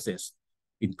Basin faces,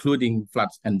 including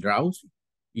floods and droughts,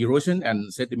 erosion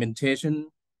and sedimentation,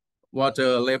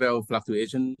 water level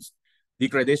fluctuations,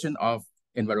 degradation of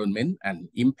environment and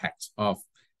impacts of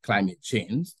climate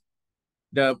change.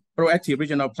 The proactive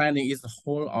regional planning is the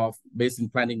whole of basin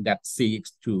planning that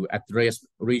seeks to address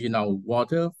regional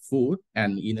water, food,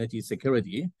 and energy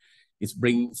security. It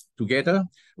brings together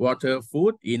water,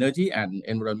 food, energy, and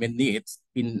environment needs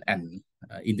in an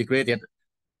integrated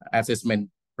assessment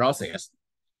process.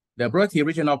 The proactive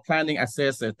regional planning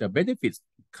assesses the benefits,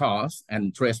 costs,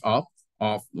 and trade-off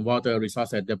of water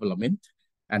resources development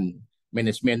and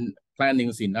management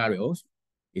planning scenarios.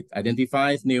 It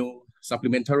identifies new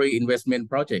supplementary investment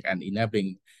projects and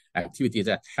enabling activities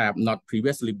that have not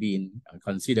previously been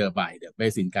considered by the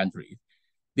basin countries.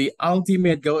 The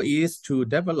ultimate goal is to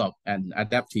develop an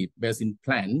adaptive basin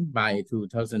plan by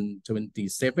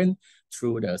 2027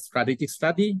 through the strategic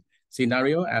study,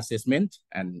 scenario assessment,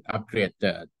 and upgrade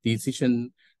the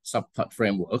decision support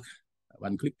framework.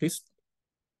 One click, please.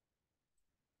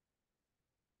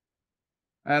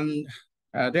 And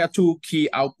there are two key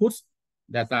outputs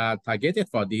that are targeted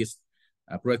for this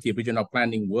proactive regional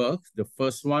planning work. The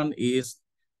first one is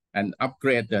an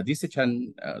upgrade the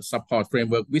decision support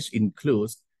framework, which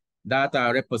includes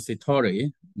data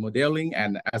repository, modeling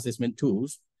and assessment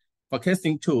tools,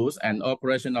 forecasting tools, and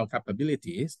operational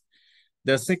capabilities.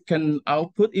 The second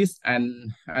output is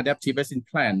an adaptive basin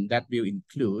plan that will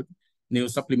include new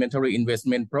supplementary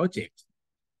investment projects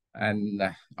and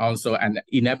also an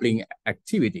enabling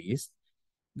activities.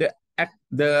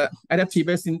 The adaptive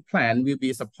basin plan will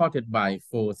be supported by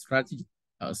 4 strategic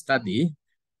study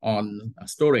on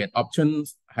storage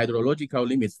options, hydrological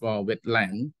limits for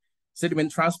wetland,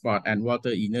 sediment transport, and water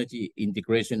energy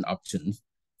integration options.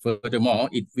 Furthermore,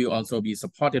 it will also be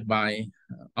supported by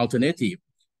alternative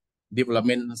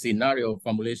development scenario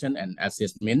formulation and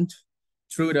assessment.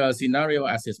 Through the scenario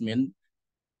assessment,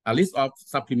 a list of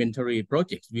supplementary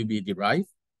projects will be derived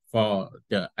for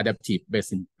the adaptive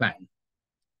basin plan.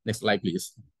 Next slide,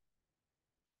 please.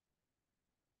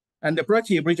 And the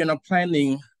proactive regional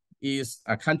planning is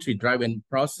a country-driven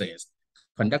process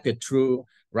conducted through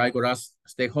rigorous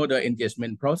stakeholder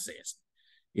engagement process.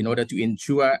 In order to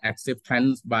ensure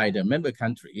acceptance by the member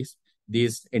countries,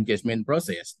 this engagement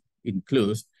process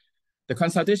includes the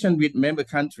consultation with member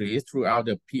countries throughout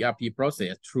the PRP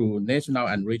process through national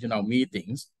and regional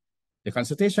meetings. The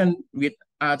consultation with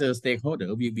other stakeholders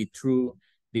will be through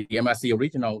the MRC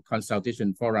Regional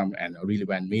Consultation Forum and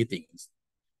relevant meetings.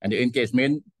 And the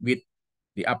engagement with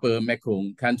the upper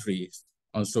Mekong countries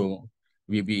also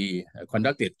will be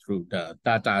conducted through the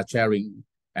data sharing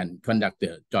and conduct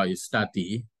the joint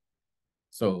study.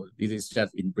 So this is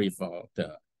just in brief for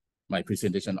my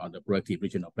presentation on the proactive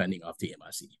regional planning of the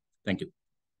MRC. Thank you.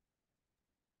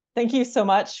 Thank you so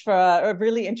much for a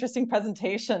really interesting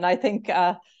presentation. I think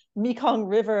Mekong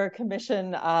River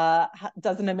Commission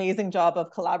does an amazing job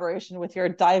of collaboration with your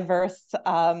diverse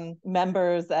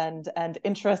members and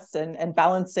interests and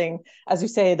balancing, as you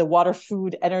say, the water,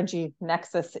 food, energy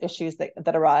nexus issues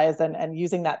that arise and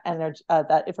using that energy,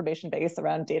 that information base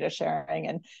around data sharing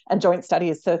and joint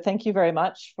studies. So thank you very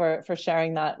much for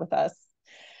sharing that with us.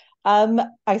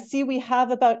 I see we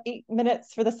have about 8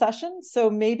 minutes for the session, so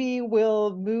maybe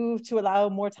we'll move to allow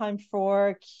more time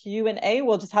for Q&A.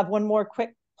 We'll just have one more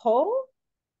quick poll.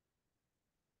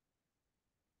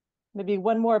 Maybe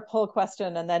one more poll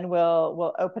question, and then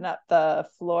we'll open up the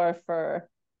floor for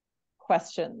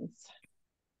questions.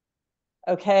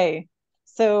 Okay,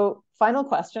 so final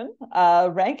question.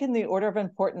 Rank in the order of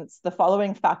importance the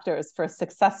following factors for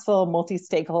successful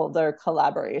multi-stakeholder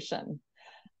collaboration.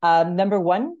 Number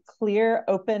 1, clear,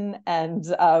 open, and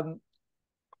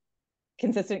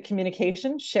consistent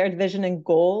communication, shared vision and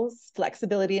goals,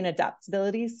 flexibility and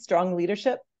adaptability, strong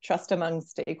leadership, trust among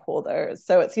stakeholders.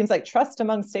 So it seems like trust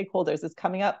among stakeholders is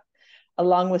coming up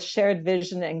along with shared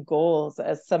vision and goals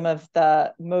as some of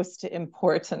the most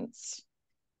important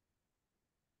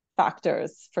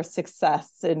factors for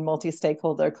success in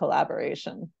multi-stakeholder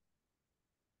collaboration.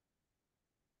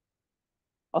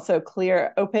 Also,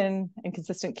 clear, open, and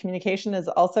consistent communication is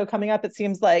also coming up. It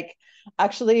seems like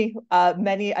actually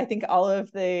I think all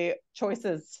of the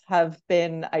choices have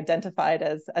been identified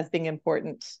as being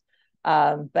important.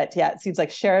 But yeah, it seems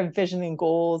like shared vision and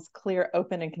goals, clear,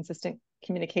 open, and consistent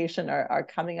communication are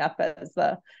coming up as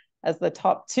the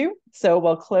top 2. So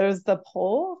we'll close the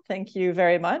poll. Thank you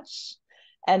very much.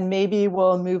 And maybe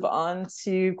we'll move on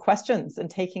to questions and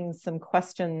taking some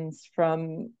questions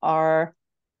from our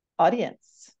audience.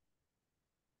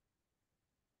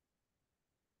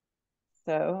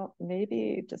 So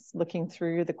maybe just looking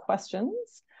through the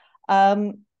questions.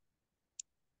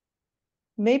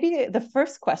 Maybe the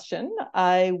first question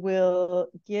I will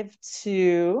give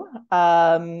to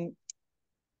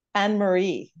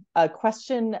Anne-Marie, a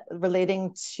question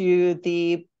relating to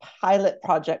the pilot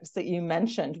projects that you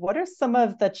mentioned. What are some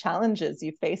of the challenges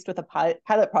you faced with the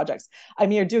pilot projects? I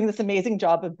mean, you're doing this amazing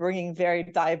job of bringing very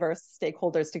diverse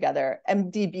stakeholders together.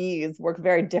 MDBs work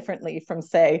very differently from,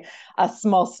 say,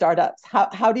 small startups.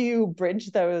 How do you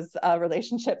bridge those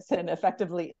relationships and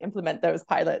effectively implement those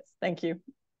pilots? Thank you.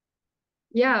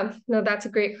 Yeah, no, that's a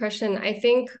great question. I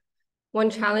think one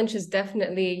challenge is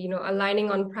definitely, aligning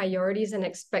on priorities and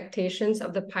expectations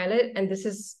of the pilot. And this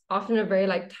is often a very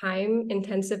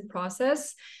time-intensive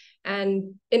process.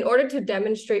 And in order to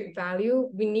demonstrate value,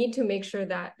 we need to make sure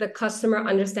that the customer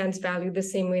understands value the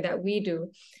same way that we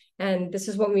do. And this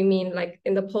is what we mean, like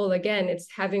in the poll again, it's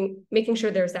making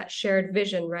sure there's that shared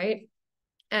vision, right?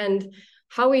 And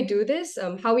how we do this,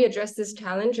 how we address this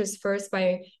challenge is first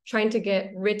by trying to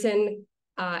get written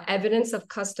evidence of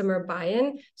customer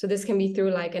buy-in. So this can be through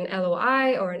like an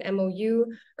LOI or an MOU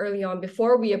early on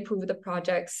before we approve the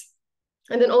projects.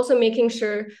 And then also making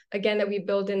sure, again, that we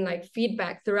build in like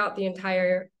feedback throughout the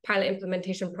entire pilot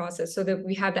implementation process so that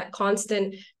we have that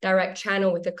constant direct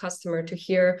channel with the customer to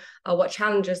hear what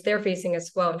challenges they're facing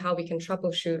as well and how we can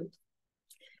troubleshoot.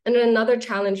 And then another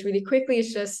challenge really quickly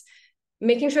is just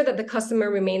making sure that the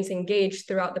customer remains engaged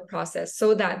throughout the process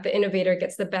so that the innovator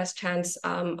gets the best chance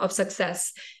of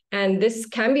success. And this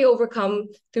can be overcome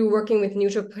through working with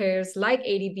neutral players like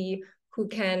ADB who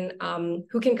can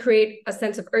create a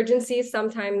sense of urgency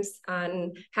sometimes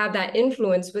and have that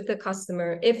influence with the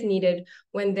customer if needed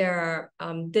when there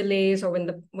are delays or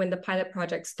when the pilot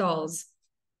project stalls.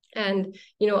 And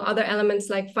other elements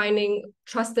like finding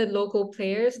trusted local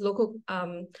players, local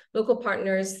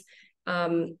partners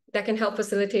that can help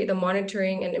facilitate the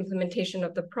monitoring and implementation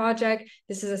of the project.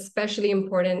 This is especially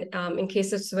important in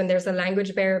cases when there's a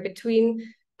language barrier between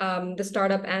the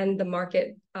startup and the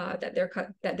market that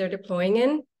they're deploying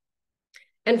in.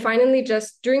 And finally,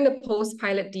 just during the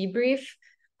post-pilot debrief,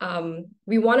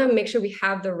 we want to make sure we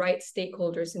have the right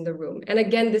stakeholders in the room. And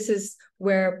again, this is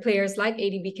where players like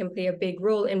ADB can play a big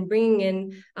role in bringing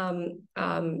in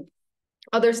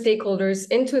other stakeholders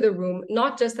into the room,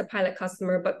 not just the pilot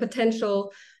customer, but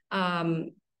potential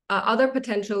other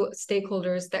potential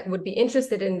stakeholders that would be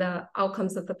interested in the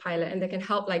outcomes of the pilot, and they can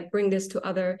help like bring this to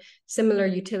other similar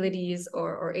utilities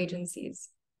or agencies.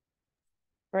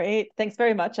 Great. Thanks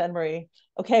very much, Anne-Marie.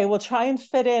 Okay, we'll try and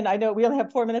fit in. I know we only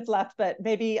have 4 minutes left, but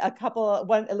maybe at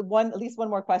least one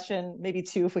more question, maybe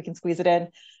two if we can squeeze it in.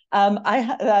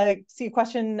 I see a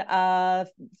question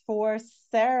for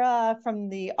Sarah from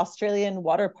the Australian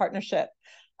Water Partnership.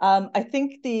 I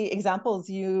think the examples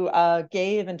you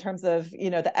gave in terms of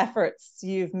the efforts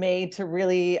you've made to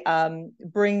really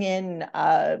bring in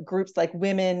groups like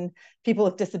women, people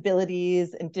with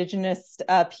disabilities, Indigenous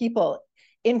people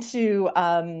into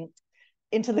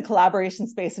the collaboration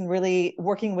space and really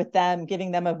working with them,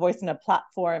 giving them a voice and a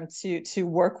platform to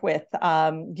work with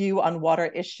you on water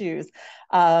issues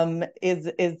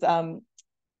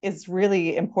is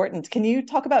really important. Can you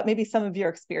talk about maybe some of your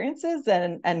experiences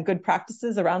and good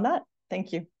practices around that?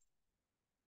 Thank you.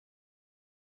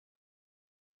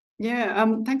 Yeah,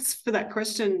 thanks for that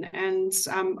question. And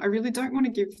I really don't want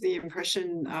to give the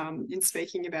impression in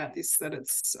speaking about this that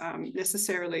it's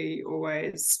necessarily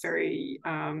always very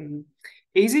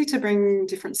easy to bring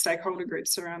different stakeholder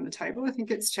groups around the table. I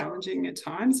think it's challenging at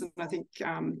times. And I think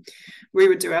we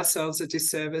would do ourselves a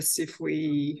disservice if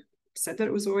we said that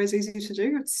it was always easy to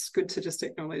do. It's good to just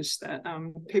acknowledge that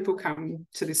people come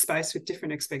to this space with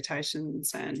different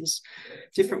expectations and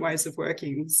different ways of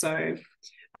working. So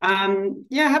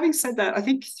yeah, having said that, I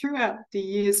think throughout the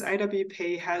years,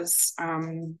 AWP has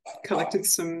collected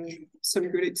some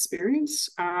good experience.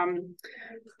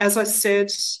 As I said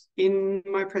in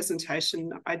my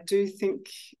presentation, I do think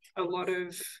a lot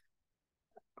of,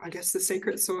 I guess, the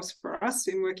secret sauce for us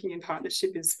in working in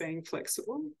partnership is being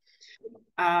flexible.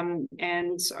 And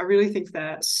I really think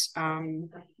that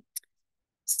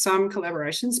some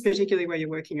collaborations, particularly where you're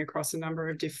working across a number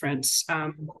of different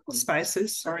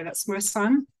spaces. Sorry, that's my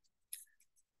son.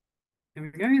 There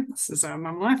we go. This is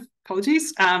Mum Life.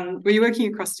 Apologies. Where you're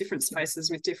working across different spaces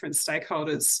with different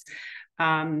stakeholders,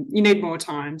 you need more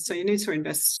time. So you need to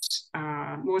invest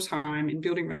more time in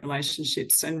building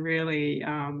relationships and really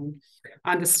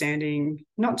understanding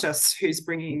not just who's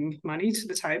bringing money to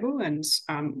the table and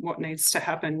what needs to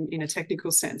happen in a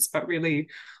technical sense, but really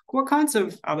what kinds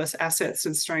of other assets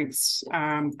and strengths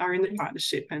are in the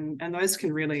partnership, and those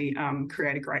can really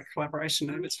create a great collaboration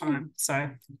over time. So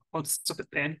I'll just stop it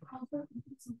there.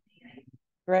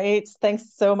 Great. Thanks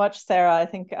so much, Sarah. I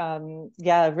think,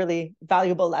 yeah, really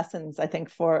valuable lessons, I think,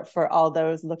 for all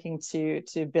those looking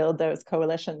to build those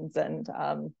coalitions and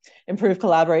improve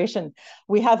collaboration.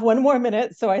 We have 1 more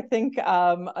minute, so I think,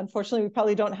 unfortunately, we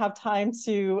probably don't have time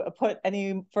to put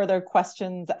any further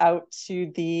questions out to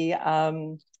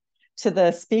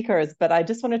the speakers, but I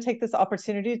just want to take this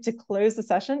opportunity to close the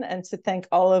session and to thank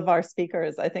all of our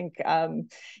speakers. I think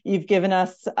you've given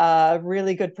us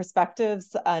really good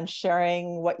perspectives and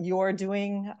sharing what you're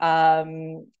doing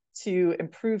to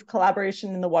improve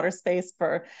collaboration in the water space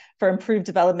for improved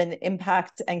development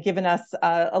impact, and given us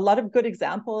a lot of good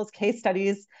examples, case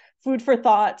studies, food for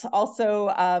thought,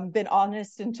 also been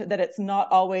honest into that it's not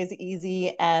always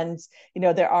easy, and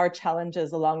there are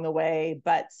challenges along the way,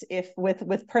 but if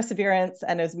with perseverance,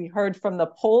 and as we heard from the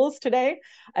polls today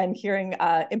and hearing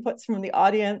inputs from the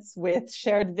audience, with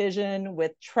shared vision,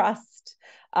 with trust,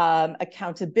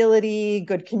 accountability,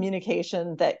 good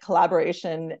communication, that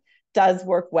collaboration does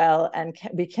work well, and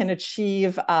we can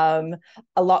achieve a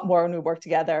lot more when we work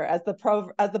together. As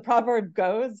the proverb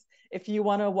goes, if you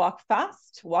want to walk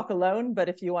fast, walk alone, but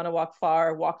if you want to walk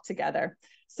far, walk together.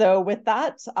 So with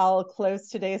that, I'll close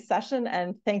today's session,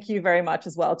 and thank you very much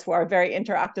as well to our very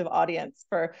interactive audience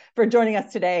for joining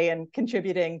us today and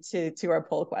contributing to our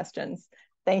poll questions.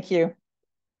 Thank you.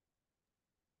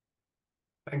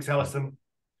 Thanks, Alison.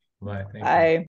 Bye. Thank you. Bye.